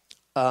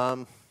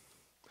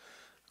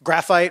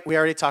 Graphite, we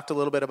already talked a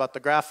little bit about the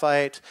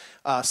graphite.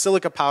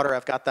 Silica powder,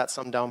 I've got that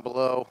some down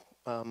below.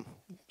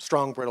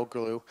 Strong brittle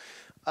glue.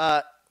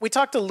 We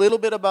talked a little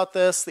bit about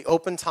this. The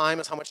open time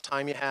is how much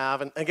time you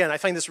have. And again, I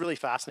find this really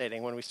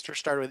fascinating. When we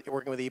started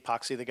working with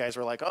epoxy, the guys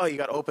were like, oh, you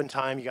got open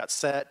time, you got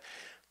set.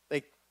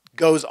 It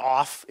goes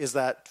off is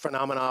that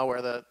phenomena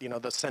where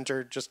the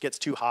center just gets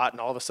too hot and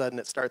all of a sudden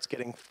it starts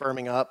getting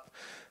firming up.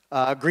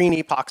 Green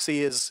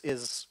epoxy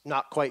is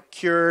not quite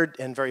cured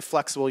and very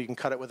flexible. You can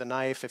cut it with a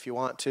knife if you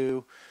want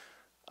to.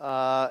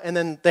 And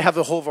then they have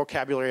the whole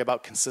vocabulary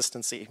about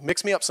consistency.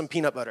 Mix me up some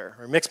peanut butter,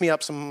 or mix me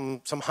up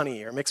some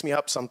honey, or mix me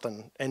up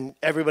something, and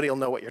everybody will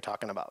know what you're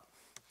talking about.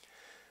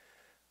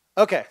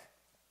 Okay,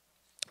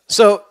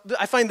 so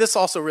I find this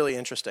also really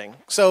interesting.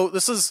 So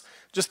this is,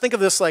 just think of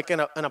this like in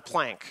a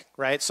plank,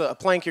 right? So a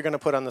plank you're going to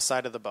put on the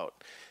side of the boat.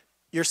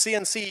 Your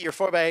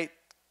 4x8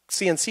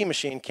 CNC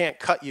machine can't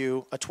cut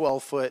you a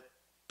 12-foot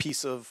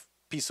piece of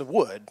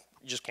wood.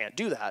 You just can't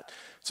do that.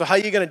 So how are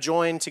you going to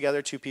join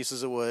together 2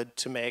 pieces of wood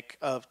to make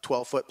a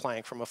 12-foot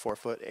plank from a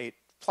 4'8"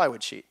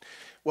 plywood sheet?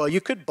 Well,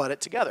 you could butt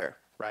it together,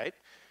 right?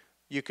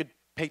 You could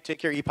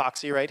take your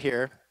epoxy right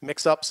here,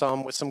 mix up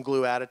some with some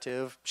glue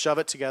additive, shove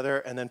it together,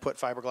 and then put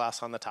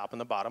fiberglass on the top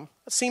and the bottom.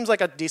 It seems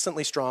like a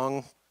decently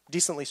strong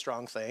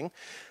thing.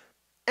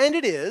 And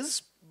it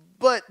is,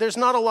 but there's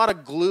not a lot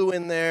of glue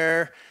in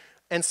there.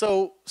 And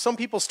so some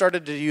people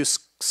started to use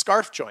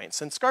scarf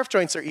joints. And scarf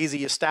joints are easy.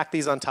 You stack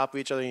these on top of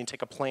each other, and you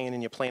take a plane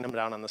and you plane them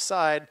down on the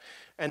side.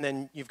 And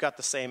then you've got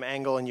the same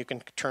angle, and you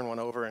can turn one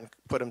over and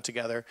put them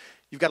together.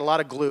 You've got a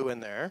lot of glue in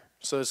there,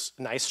 so it's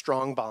a nice,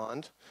 strong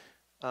bond.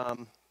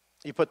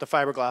 You put the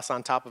fiberglass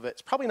on top of it.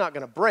 It's probably not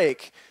going to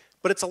break,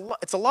 but it's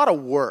a lot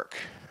of work.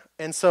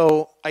 And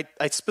so I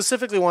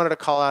specifically wanted to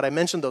call out, I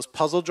mentioned those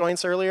puzzle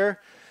joints earlier.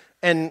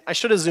 And I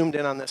should have zoomed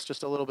in on this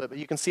just a little bit, but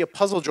you can see a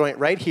puzzle joint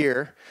right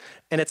here,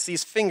 and it's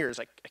these fingers.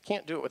 I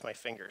can't do it with my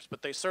fingers,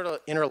 but they sort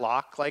of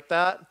interlock like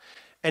that.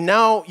 And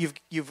now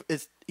you've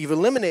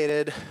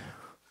eliminated.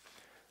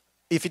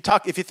 If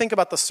you think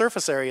about the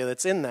surface area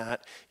that's in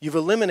that, you've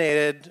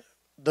eliminated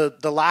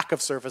the lack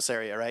of surface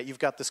area, right? You've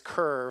got this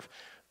curve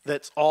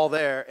that's all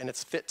there, and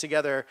it's fit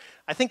together.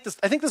 I think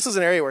this is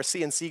an area where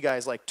CNC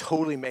guys like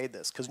totally made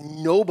this, because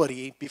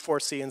nobody before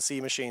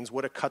CNC machines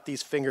would have cut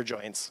these finger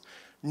joints.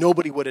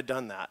 Nobody would have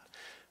done that,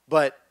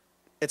 but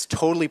it's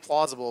totally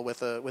plausible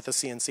with a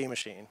CNC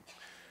machine.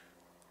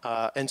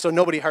 And so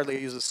nobody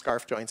hardly uses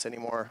scarf joints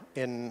anymore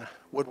in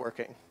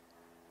woodworking.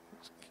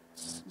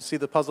 See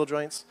the puzzle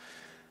joints?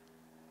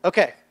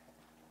 Okay,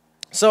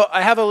 so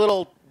I have a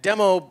little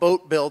demo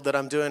boat build that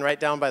I'm doing right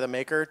down by the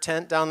maker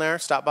tent down there.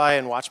 Stop by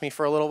and watch me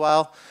for a little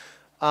while.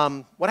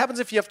 What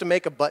happens if you have to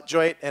make a butt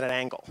joint at an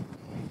angle?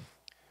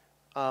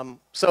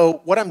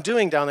 So what I'm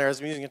doing down there is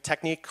I'm using a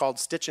technique called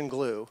stitch and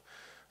glue.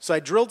 So I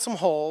drilled some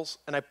holes,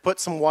 and I put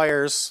some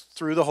wires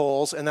through the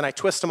holes, and then I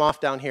twist them off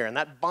down here. And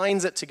that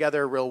binds it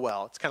together real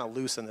well. It's kind of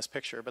loose in this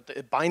picture, but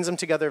it binds them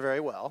together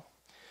very well.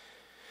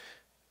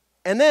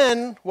 And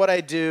then what I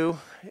do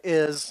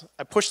is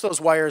I push those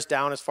wires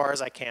down as far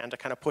as I can to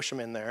kind of push them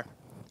in there.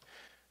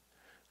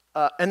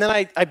 And then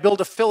I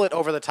build a fillet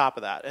over the top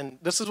of that. And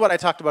this is what I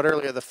talked about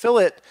earlier. The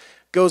fillet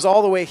goes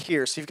all the way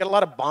here. So you've got a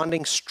lot of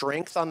bonding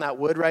strength on that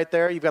wood right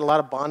there. You've got a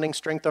lot of bonding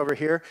strength over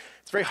here.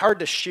 It's very hard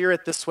to shear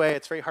it this way.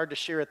 It's very hard to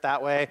shear it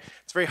that way.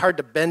 It's very hard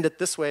to bend it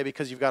this way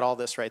because you've got all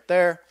this right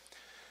there.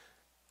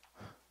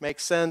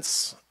 Makes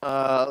sense.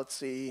 Let's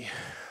see.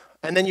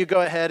 And then you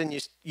go ahead and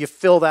you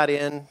fill that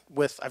in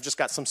with, I've just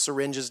got some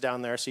syringes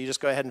down there. So you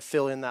just go ahead and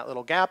fill in that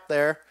little gap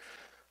there.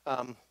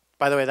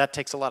 By the way, that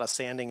takes a lot of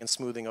sanding and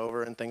smoothing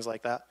over and things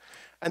like that.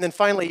 And then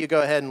finally, you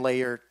go ahead and lay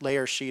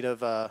your sheet of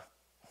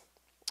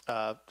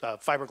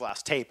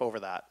fiberglass tape over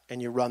that,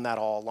 and you run that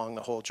all along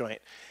the whole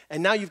joint.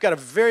 And now you've got a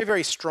very,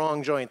 very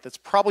strong joint that's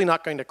probably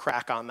not going to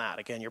crack on that.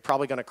 Again, you're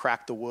probably going to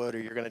crack the wood, or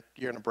you're going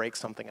to break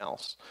something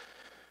else.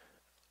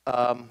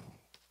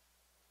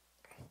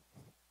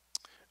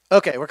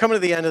 Okay, we're coming to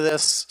the end of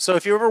this. So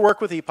if you ever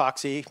work with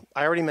epoxy,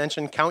 I already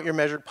mentioned count your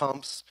measured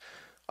pumps,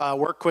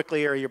 work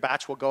quickly, or your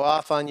batch will go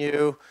off on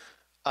you.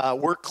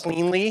 Work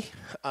cleanly.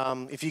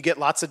 If you get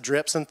lots of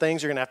drips and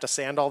things, you're going to have to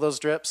sand all those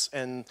drips.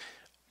 And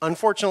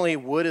unfortunately,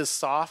 wood is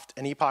soft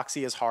and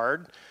epoxy is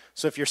hard.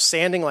 So if you're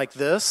sanding like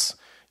this,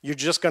 you're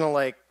just going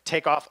to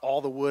take off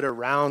all the wood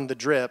around the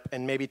drip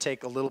and maybe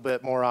take a little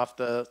bit off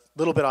the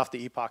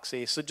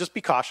epoxy. So just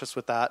be cautious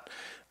with that.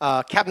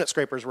 Cabinet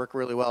scrapers work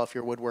really well if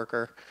you're a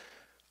woodworker.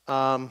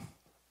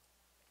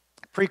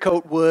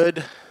 Pre-coat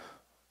wood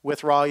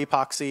with raw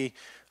epoxy.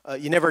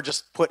 You never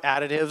just put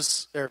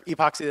additives or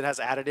epoxy that has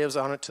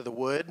additives on it to the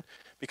wood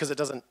because it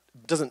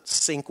doesn't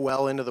sink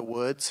well into the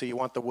wood. So you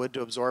want the wood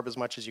to absorb as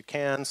much as you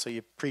can. So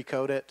you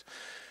pre-coat it.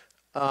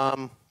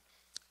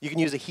 You can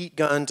use a heat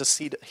gun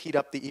to heat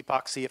up the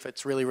epoxy if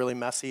it's really, really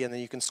messy, and then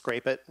you can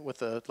scrape it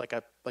with like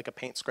a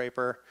paint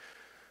scraper.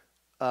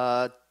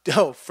 For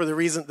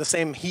the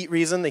same heat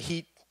reason, the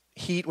heat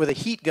with a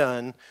heat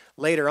gun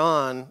later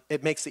on,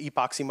 it makes the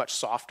epoxy much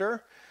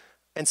softer.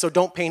 And so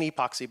don't paint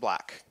epoxy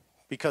black,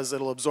 because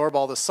it'll absorb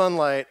all the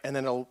sunlight and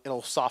then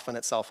it'll soften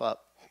itself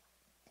up.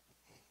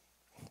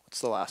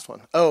 What's the last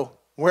one? Oh,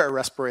 wear a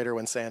respirator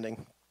when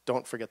sanding.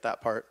 Don't forget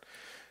that part.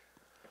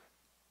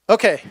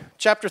 Okay,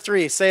 chapter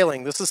 3,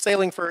 sailing. This is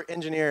sailing for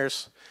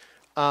engineers.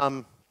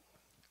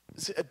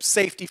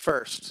 Safety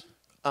first.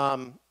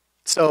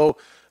 So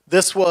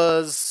this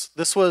was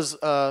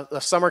a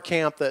summer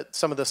camp that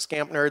some of the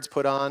Scamp nerds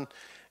put on.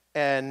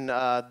 And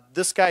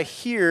this guy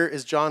here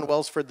is John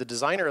Welsford, the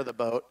designer of the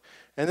boat.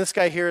 And this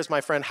guy here is my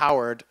friend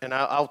Howard. And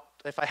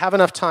if I have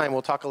enough time,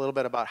 we'll talk a little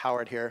bit about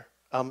Howard here.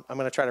 I'm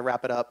going to try to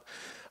wrap it up.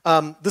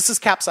 This is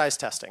capsize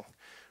testing,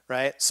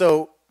 right?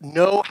 So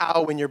know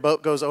how when your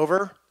boat goes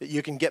over that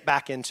you can get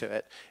back into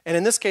it. And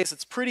in this case,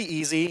 it's pretty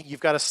easy. You've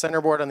got a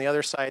centerboard on the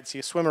other side. So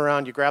you swim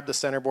around, you grab the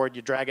centerboard,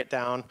 you drag it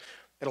down.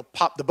 It'll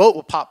pop. The boat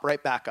will pop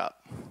right back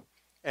up.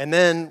 And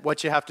then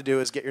what you have to do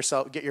is get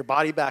your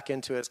body back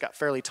into it. It's got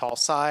fairly tall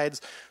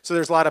sides. So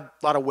there's a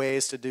lot of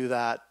ways to do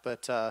that.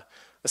 But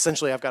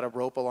essentially, I've got a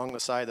rope along the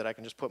side that I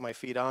can just put my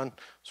feet on,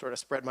 sort of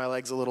spread my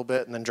legs a little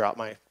bit, and then drop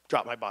my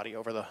body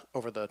over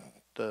the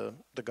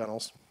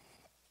gunnels.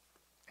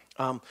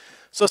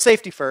 So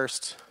safety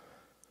first,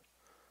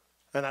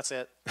 and that's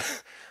it.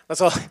 That's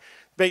all.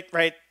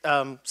 Right.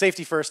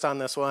 Safety first on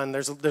this one.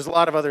 There's a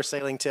lot of other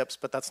sailing tips,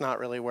 but that's not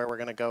really where we're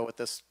going to go with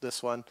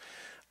this one.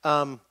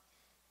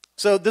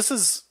 So this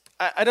is.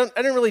 I didn't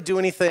really do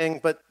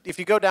anything, but if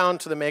you go down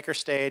to the maker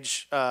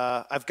stage,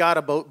 I've got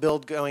a boat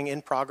build going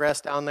in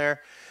progress down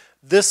there.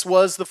 This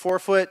was the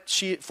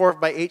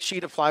 4x8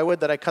 sheet of plywood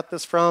that I cut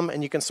this from,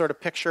 and you can sort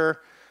of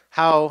picture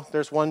how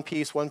there's one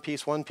piece, one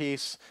piece, one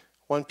piece,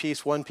 one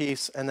piece, one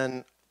piece, and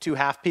then 2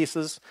 half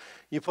pieces.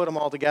 You put them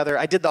all together.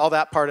 I did all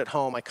that part at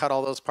home. I cut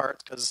all those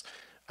parts because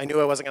I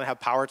knew I wasn't going to have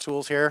power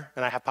tools here,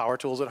 and I have power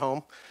tools at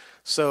home.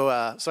 So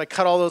I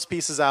cut all those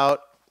pieces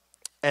out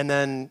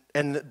and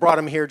brought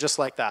them here just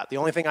like that. The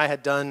only thing I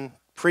had done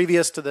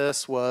previous to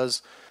this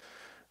was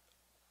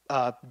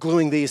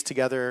gluing these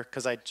together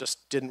because I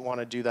just didn't want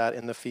to do that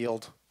in the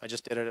field. I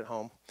just did it at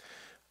home.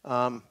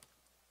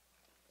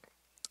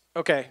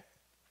 Okay.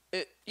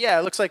 It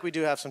looks like we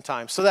do have some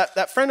time. So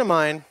that friend of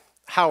mine,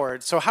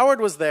 Howard. So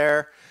Howard was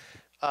there.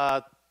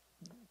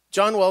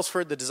 John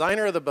Welsford, the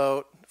designer of the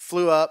boat,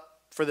 flew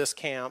up for this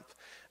camp,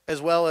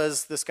 as well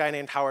as this guy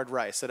named Howard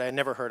Rice that I had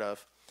never heard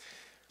of.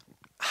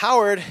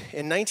 Howard,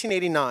 in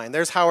 1989,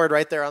 there's Howard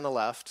right there on the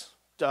left.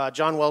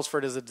 John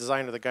Welsford is the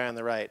designer, the guy on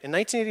the right. In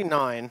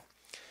 1989,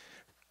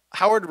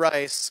 Howard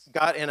Rice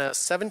got in a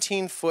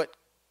 17-foot,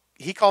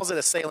 he calls it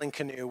a sailing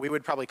canoe. We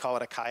would probably call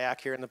it a kayak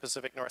here in the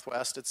Pacific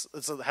Northwest. It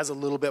has a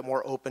little bit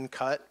more open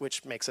cut,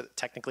 which makes it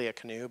technically a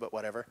canoe, but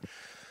whatever.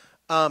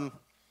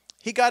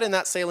 He got in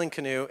that sailing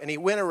canoe, and he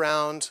went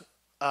around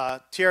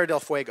Tierra del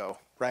Fuego,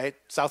 right?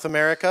 South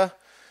America.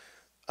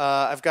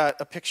 I've got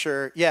a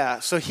picture. Yeah,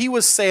 so he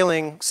was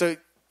sailing. So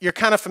you're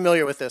kind of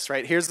familiar with this,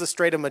 right? Here's the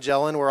Strait of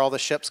Magellan where all the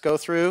ships go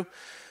through.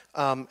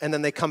 And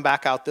then they come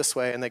back out this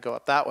way, and they go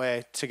up that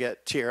way to get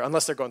here,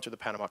 unless they're going through the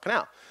Panama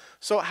Canal.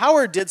 So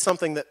Howard did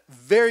something that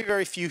very,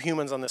 very few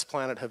humans on this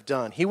planet have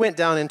done. He went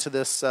down into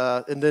this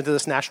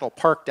national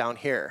park down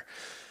here.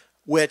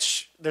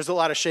 which there's a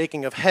lot of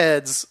shaking of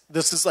heads.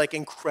 This is like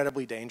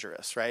incredibly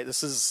dangerous, right?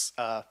 This is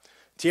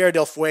Tierra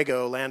del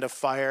Fuego, land of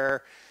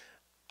fire.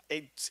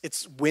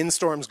 It's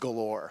windstorms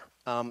galore.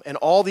 And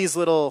all these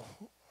little,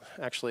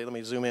 actually, let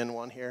me zoom in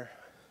one here.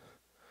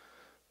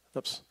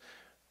 Oops,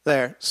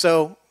 there.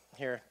 So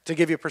here, to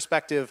give you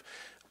perspective,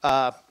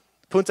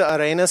 Punta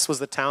Arenas was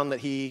the town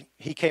that he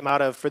came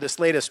out of for this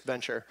latest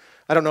venture.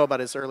 I don't know about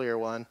his earlier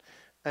one.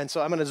 And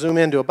so I'm going to zoom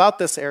into about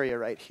this area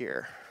right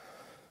here.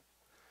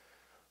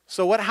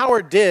 So what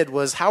Howard did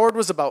was, Howard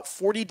was about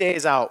 40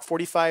 days out,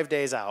 45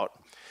 days out.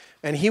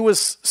 And he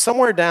was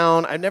somewhere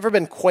down, I've never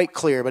been quite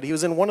clear, but he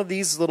was in one of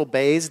these little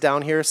bays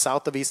down here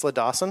south of Isla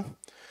Dawson.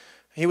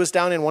 He was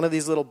down in one of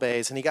these little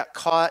bays, and he got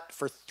caught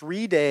for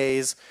 3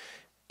 days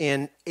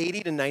in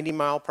 80 to 90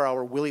 mile per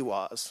hour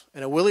willy-wahs.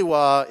 And a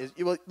willy-wah,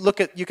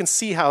 you can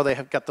see how they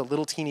have got the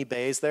little teeny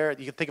bays there.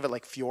 You can think of it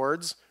like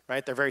fjords,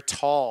 right? They're very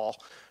tall,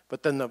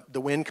 but then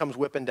the wind comes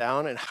whipping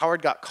down, and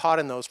Howard got caught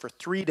in those for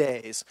 3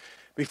 days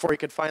before he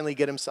could finally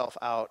get himself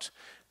out.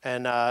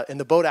 And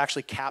the boat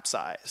actually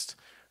capsized.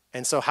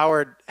 And so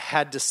Howard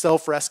had to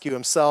self-rescue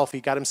himself. He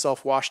got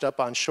himself washed up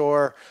on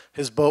shore.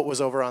 His boat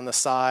was over on the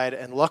side.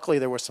 And luckily,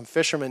 there were some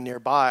fishermen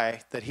nearby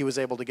that he was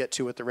able to get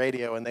to with the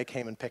radio, and they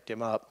came and picked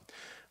him up.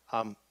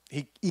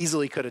 He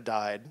easily could have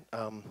died.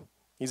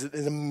 He's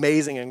an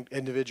amazing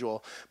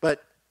individual.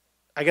 But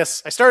I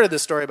guess I started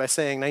this story by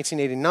saying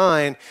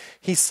 1989,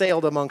 he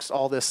sailed amongst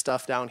all this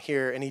stuff down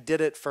here, and he did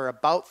it for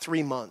about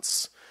 3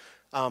 months.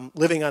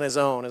 Living on his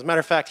own. As a matter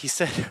of fact, he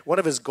said one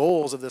of his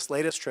goals of this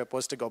latest trip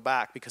was to go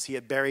back because he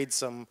had buried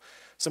some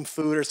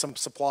food or some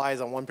supplies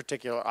on one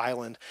particular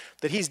island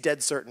that he's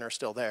dead certain are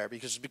still there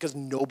because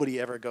nobody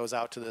ever goes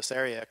out to this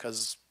area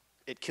because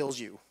it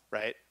kills you,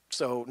 right?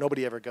 So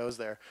nobody ever goes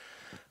there.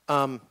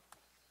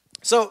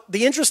 So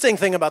the interesting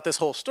thing about this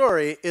whole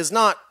story is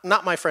not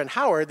my friend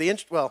Howard.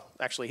 Well,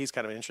 actually, he's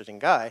kind of an interesting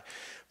guy,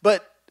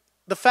 but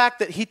the fact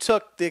that he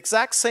took the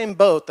exact same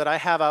boat that I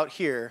have out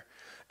here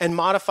and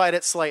modified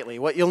it slightly.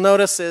 What you'll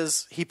notice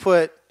is he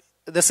put,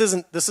 this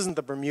isn't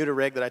the Bermuda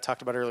rig that I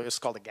talked about earlier. It's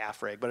called a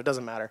gaff rig, but it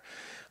doesn't matter.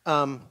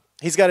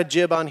 He's got a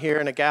jib on here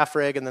and a gaff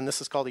rig, and then this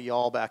is called a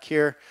yawl back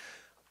here.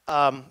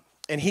 And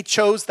he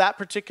chose that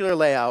particular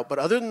layout, but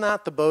other than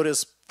that, the boat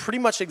is pretty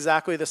much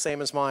exactly the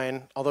same as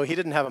mine, although he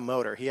didn't have a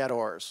motor. He had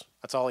oars.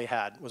 That's all he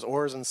had, was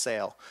oars and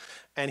sail.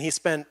 And his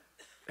plan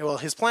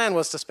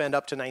was to spend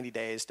up to 90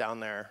 days down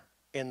there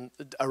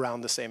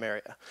around the same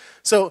area.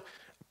 So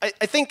I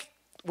think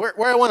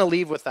where I want to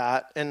leave with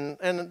that, and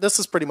this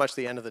is pretty much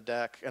the end of the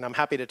deck, and I'm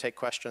happy to take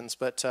questions,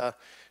 but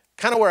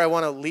kind of where I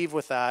want to leave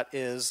with that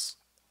is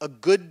a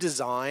good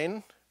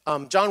design.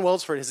 John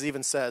Welsford has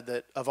even said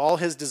that of all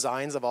his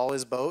designs, of all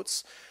his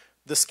boats,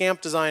 the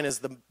Scamp design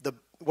is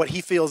what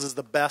he feels is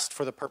the best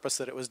for the purpose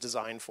that it was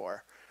designed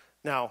for.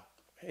 Now,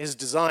 his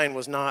design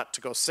was not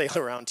to go sail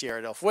around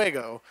Tierra del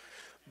Fuego,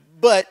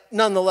 but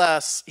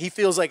nonetheless, he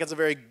feels like it's a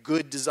very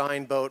good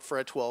design boat for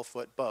a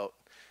 12-foot boat,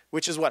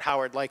 which is what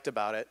Howard liked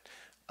about it.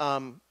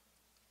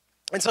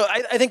 And so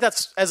I think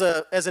that's, as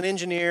an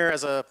engineer,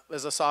 as a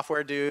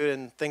software dude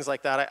and things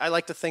like that, I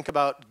like to think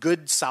about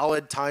good,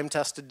 solid,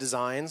 time-tested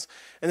designs.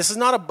 And this is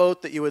not a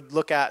boat that you would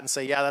look at and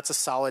say, yeah, that's a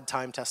solid,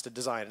 time-tested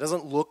design. It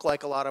doesn't look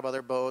like a lot of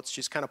other boats.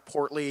 She's kind of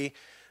portly.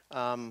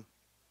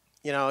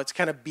 It's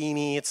kind of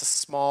beamy. It's a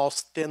small,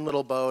 thin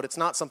little boat. It's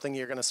not something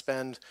you're going to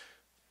spend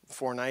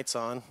 4 nights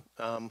on.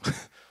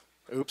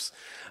 Oops.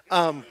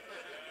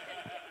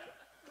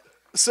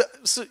 So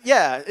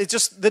yeah, it's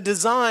just the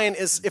design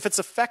is, if it's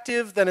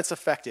effective, then it's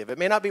effective. It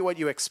may not be what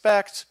you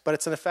expect, but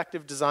it's an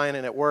effective design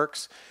and it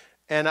works.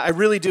 And I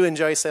really do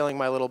enjoy sailing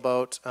my little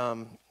boat.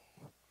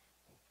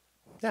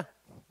 Yeah.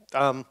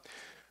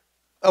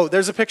 Oh,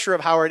 there's a picture of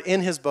Howard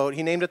in his boat.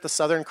 He named it the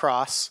Southern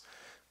Cross.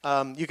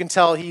 You can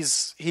tell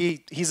he's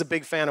a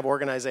big fan of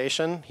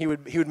organization. He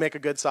would make a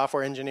good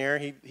software engineer.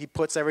 He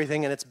puts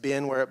everything in its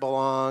bin where it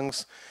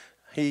belongs.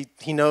 He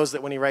knows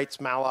that when he writes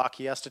malloc,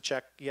 he has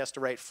to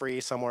write free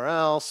somewhere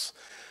else.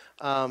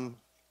 And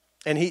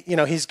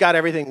he's got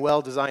everything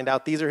well designed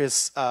out. These are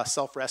his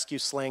self-rescue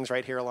slings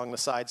right here along the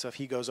side. So if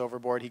he goes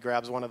overboard, he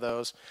grabs one of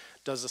those,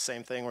 does the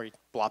same thing where he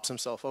blops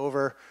himself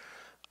over.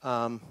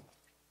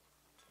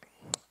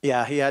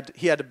 Yeah, he had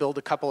to build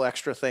a couple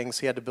extra things.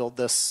 He had to build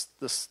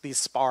these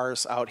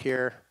spars out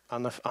here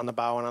on the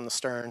bow and on the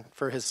stern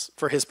for his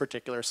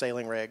particular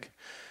sailing rig.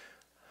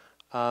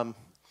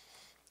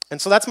 And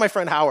so that's my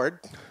friend Howard.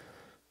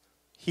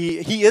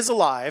 He is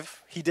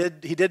alive. He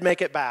did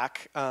make it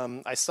back.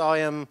 I saw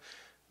him.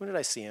 When did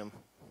I see him?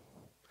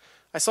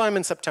 I saw him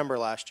in September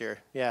last year.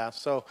 Yeah.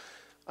 So,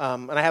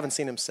 and I haven't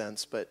seen him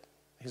since, but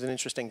he's an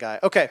interesting guy.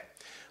 Okay.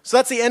 So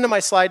that's the end of my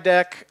slide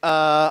deck. When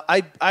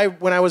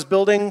I was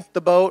building the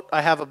boat,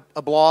 I have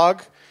a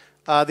blog.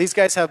 These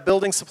guys have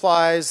building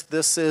supplies.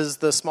 This is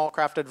the Small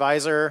Craft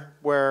Advisor,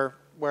 where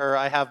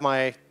I have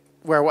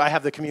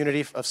the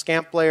community of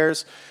Scamp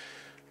players.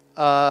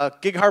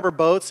 Gig Harbor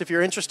Boats, if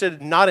you're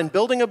interested not in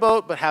building a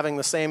boat but having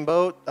the same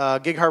boat,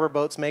 Gig Harbor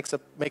Boats makes a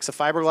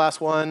fiberglass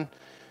one.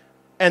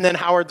 And then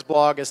Howard's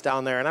blog is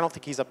down there, and I don't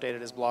think he's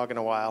updated his blog in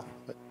a while.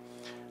 But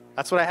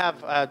That's what I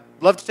have. I'd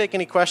love to take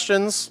any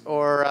questions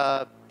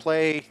or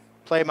play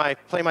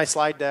my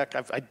slide deck.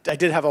 I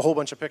did have a whole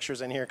bunch of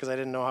pictures in here because I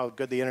didn't know how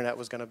good the internet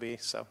was going to be.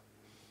 So,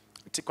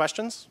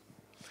 questions?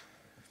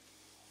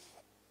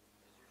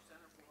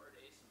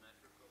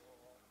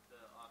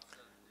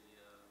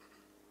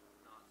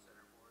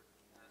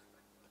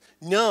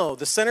 No,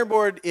 the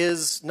centerboard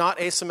is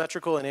not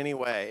asymmetrical in any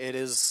way. It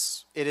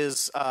is.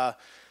 There's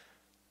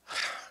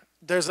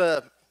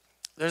a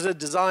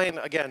design,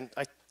 again,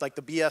 like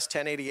the BS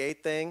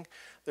 1088 thing.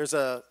 There's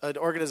an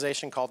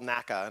organization called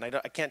NACA, and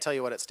I can't tell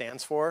you what it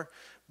stands for,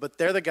 but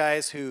they're the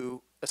guys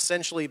who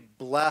essentially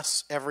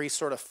bless every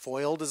sort of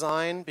foil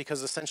design,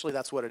 because essentially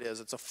that's what it is.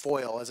 It's a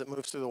foil. As it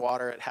moves through the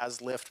water, it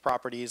has lift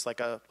properties like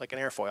an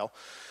airfoil.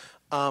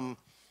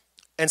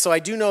 And so I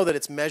do know that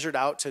it's measured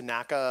out to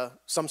NACA,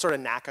 some sort of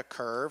NACA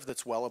curve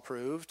that's well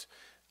approved,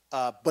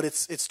 but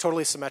it's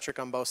totally symmetric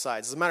on both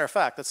sides. As a matter of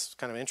fact, that's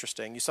kind of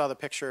interesting. You saw the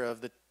picture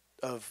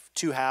of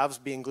two halves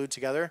being glued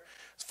together.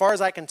 As far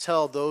as I can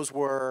tell, those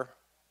were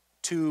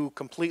two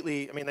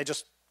completely, I mean, they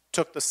just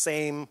took the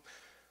same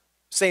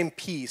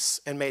piece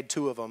and made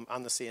two of them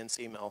on the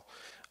CNC mill.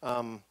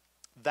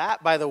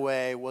 That, by the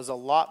way, was a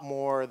lot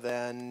more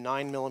than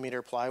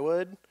 9mm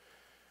plywood.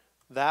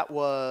 That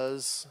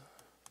was,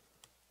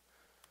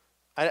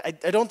 I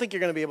don't think you're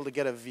going to be able to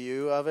get a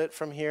view of it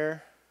from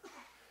here.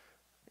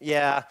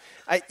 Yeah,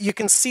 you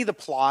can see the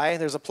ply.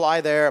 There's a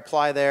ply there, a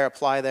ply there, a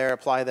ply there, a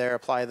ply there, a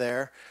ply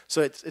there.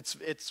 So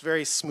it's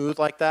very smooth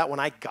like that. When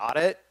I got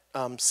it,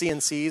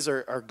 CNCs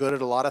are good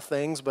at a lot of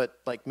things, but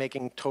like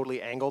making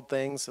totally angled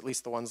things, at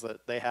least the ones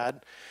that they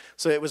had.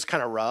 So it was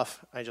kind of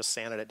rough. I just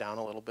sanded it down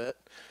a little bit.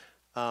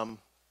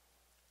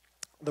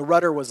 The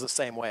rudder was the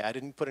same way. I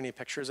didn't put any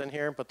pictures in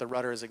here, but the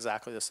rudder is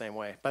exactly the same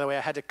way. By the way,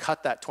 I had to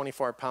cut that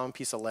 24-pound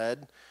piece of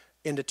lead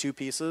into two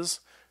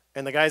pieces.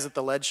 And the guys at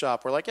the lead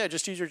shop were like, yeah,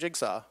 just use your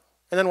jigsaw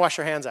and then wash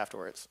your hands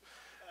afterwards.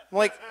 I'm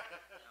like,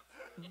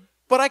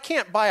 but I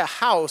can't buy a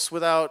house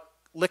without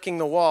licking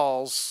the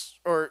walls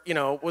or,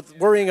 with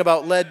worrying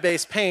about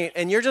lead-based paint.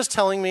 And you're just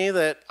telling me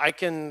that I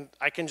can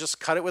just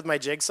cut it with my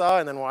jigsaw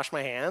and then wash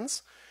my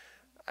hands?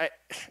 I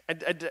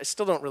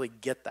still don't really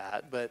get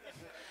that, but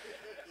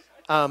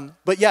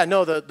yeah,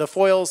 no, the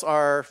foils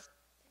are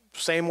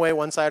same way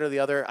one side or the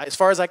other. As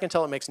far as I can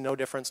tell, it makes no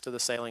difference to the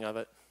sailing of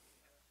it.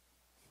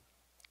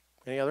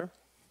 Any other?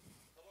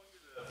 How long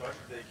did the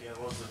project take and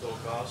what was the total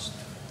cost?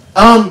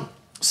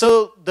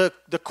 So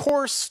the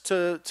course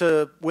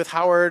with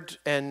Howard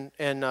and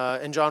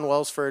John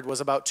Wellsford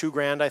was about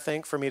 $2,000, I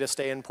think, for me to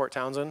stay in Port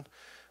Townsend,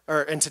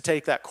 and to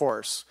take that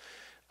course.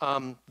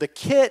 The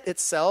kit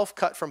itself,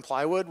 cut from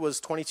plywood,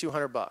 was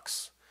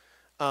 $2,200,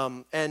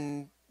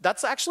 and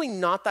that's actually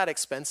not that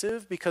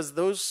expensive because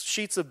those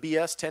sheets of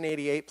BS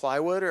 1088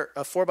 plywood, or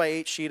a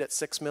 4x8 sheet at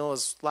 6 mil,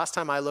 is last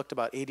time I looked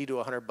about $80 to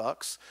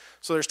 $100.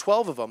 So there's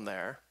 12 of them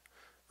there,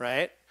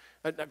 right?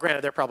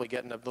 Granted, they're probably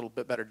getting a little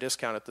bit better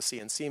discount at the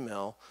CNC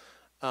mill.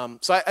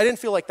 So I didn't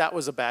feel like that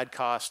was a bad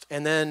cost.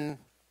 And then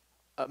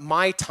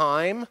my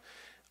time,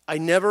 I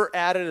never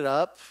added it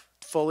up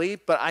fully,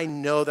 but I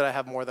know that I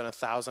have more than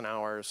 1,000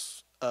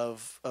 hours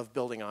of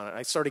building on it.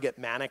 I sort of get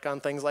manic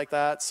on things like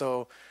that.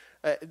 So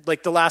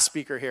like the last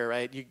speaker here,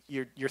 right?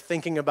 You're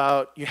thinking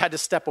about, you had to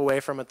step away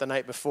from it the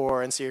night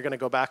before, and so you're going to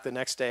go back the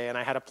next day, and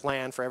I had a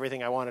plan for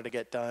everything I wanted to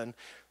get done.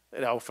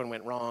 It often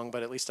went wrong,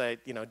 but at least I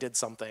did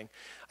something.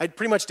 I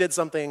pretty much did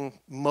something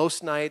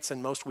most nights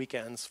and most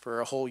weekends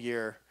for a whole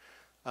year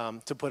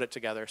to put it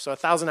together. So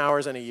 1,000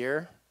 hours in a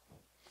year,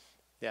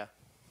 yeah.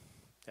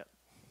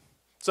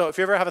 So if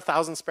you ever have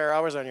 1,000 spare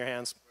hours on your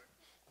hands,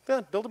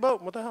 good, build a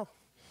boat. What the hell?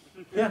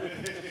 Yeah.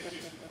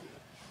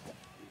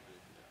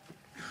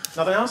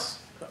 Nothing else?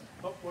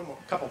 Oh, one more,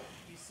 couple.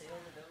 You sailed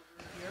it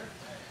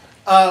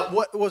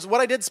over here?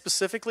 What I did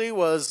specifically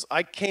was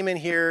I came in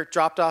here,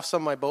 dropped off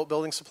some of my boat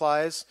building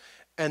supplies,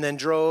 and then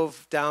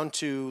drove down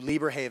to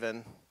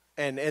Lieberhaven,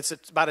 and it's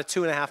about a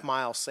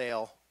 2.5-mile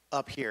sail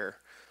up here.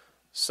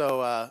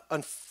 So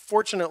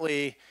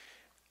unfortunately,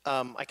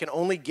 I can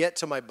only get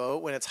to my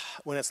boat when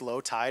it's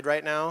low tide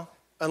right now,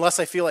 unless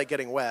I feel like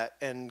getting wet.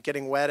 And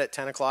getting wet at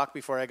 10 o'clock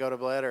before I go to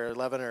bed, or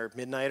 11 or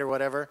midnight or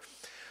whatever,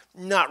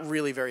 not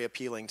really very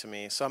appealing to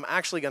me. So I'm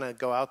actually going to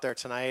go out there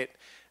tonight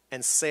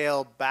and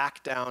sail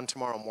back down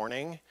tomorrow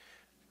morning,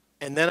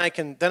 and then I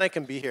can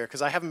be here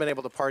because I haven't been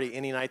able to party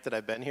any night that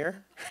I've been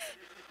here.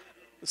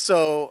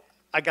 So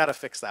I got to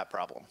fix that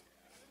problem.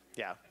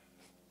 Yeah.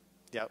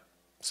 Yep.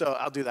 So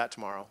I'll do that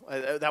tomorrow.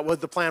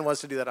 The plan was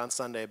to do that on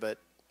Sunday, but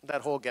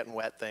that whole getting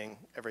wet thing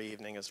every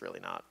evening is really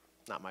not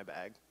my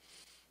bag.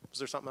 Was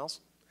there something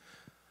else?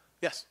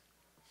 Yes.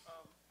 I'm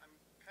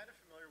kind of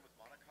familiar with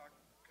monocoque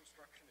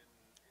construction in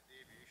the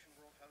aviation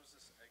world. How does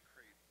this egg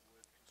crate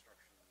wood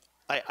construction?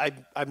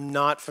 I'm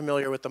not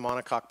familiar with the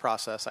monocoque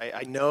process.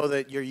 I know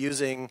that you're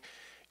using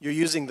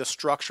the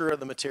structure of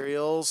the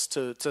materials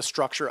to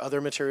structure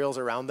other materials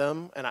around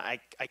them, and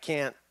I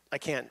can't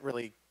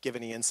really give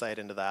any insight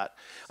into that.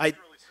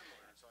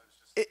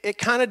 It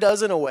kind of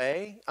does in a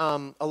way.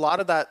 A lot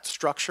of that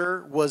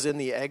structure was in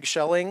the egg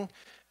shelling,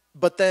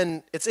 But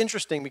then it's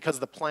interesting because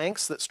the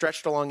planks that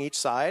stretched along each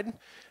side,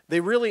 they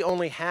really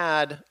only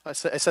had, I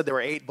said there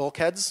were 8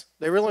 bulkheads.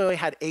 They really only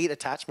had 8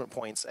 attachment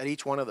points at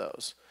each one of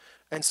those.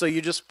 And so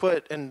you just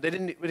put, and we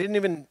didn't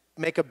even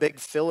make a big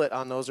fillet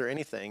on those or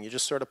anything. You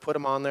just sort of put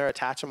them on there,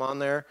 attach them on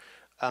there.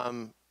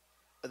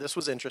 This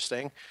was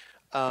interesting.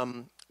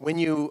 When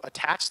you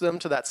attach them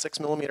to that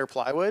 6mm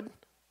plywood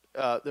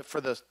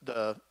for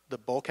the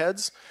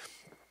bulkheads,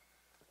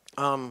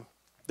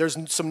 there's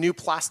some new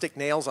plastic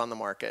nails on the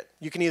market.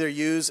 You can either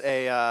use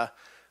a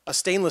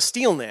stainless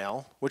steel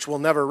nail, which will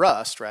never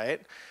rust,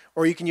 right?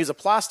 Or you can use a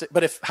plastic,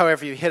 but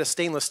however, you hit a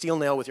stainless steel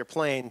nail with your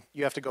plane,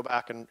 you have to go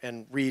back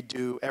and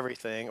redo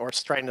everything, or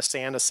trying to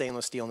sand a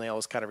stainless steel nail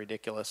is kind of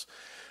ridiculous.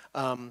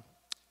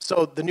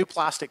 So the new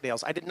plastic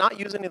nails, I did not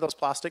use any of those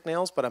plastic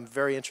nails, but I'm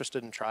very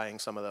interested in trying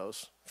some of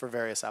those for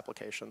various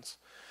applications.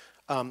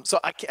 So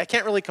I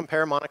can't really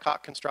compare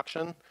monocoque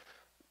construction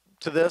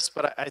to this,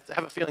 but I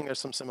have a feeling there's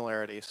some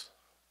similarities.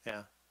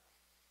 Yeah.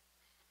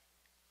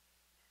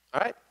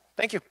 All right,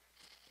 thank you.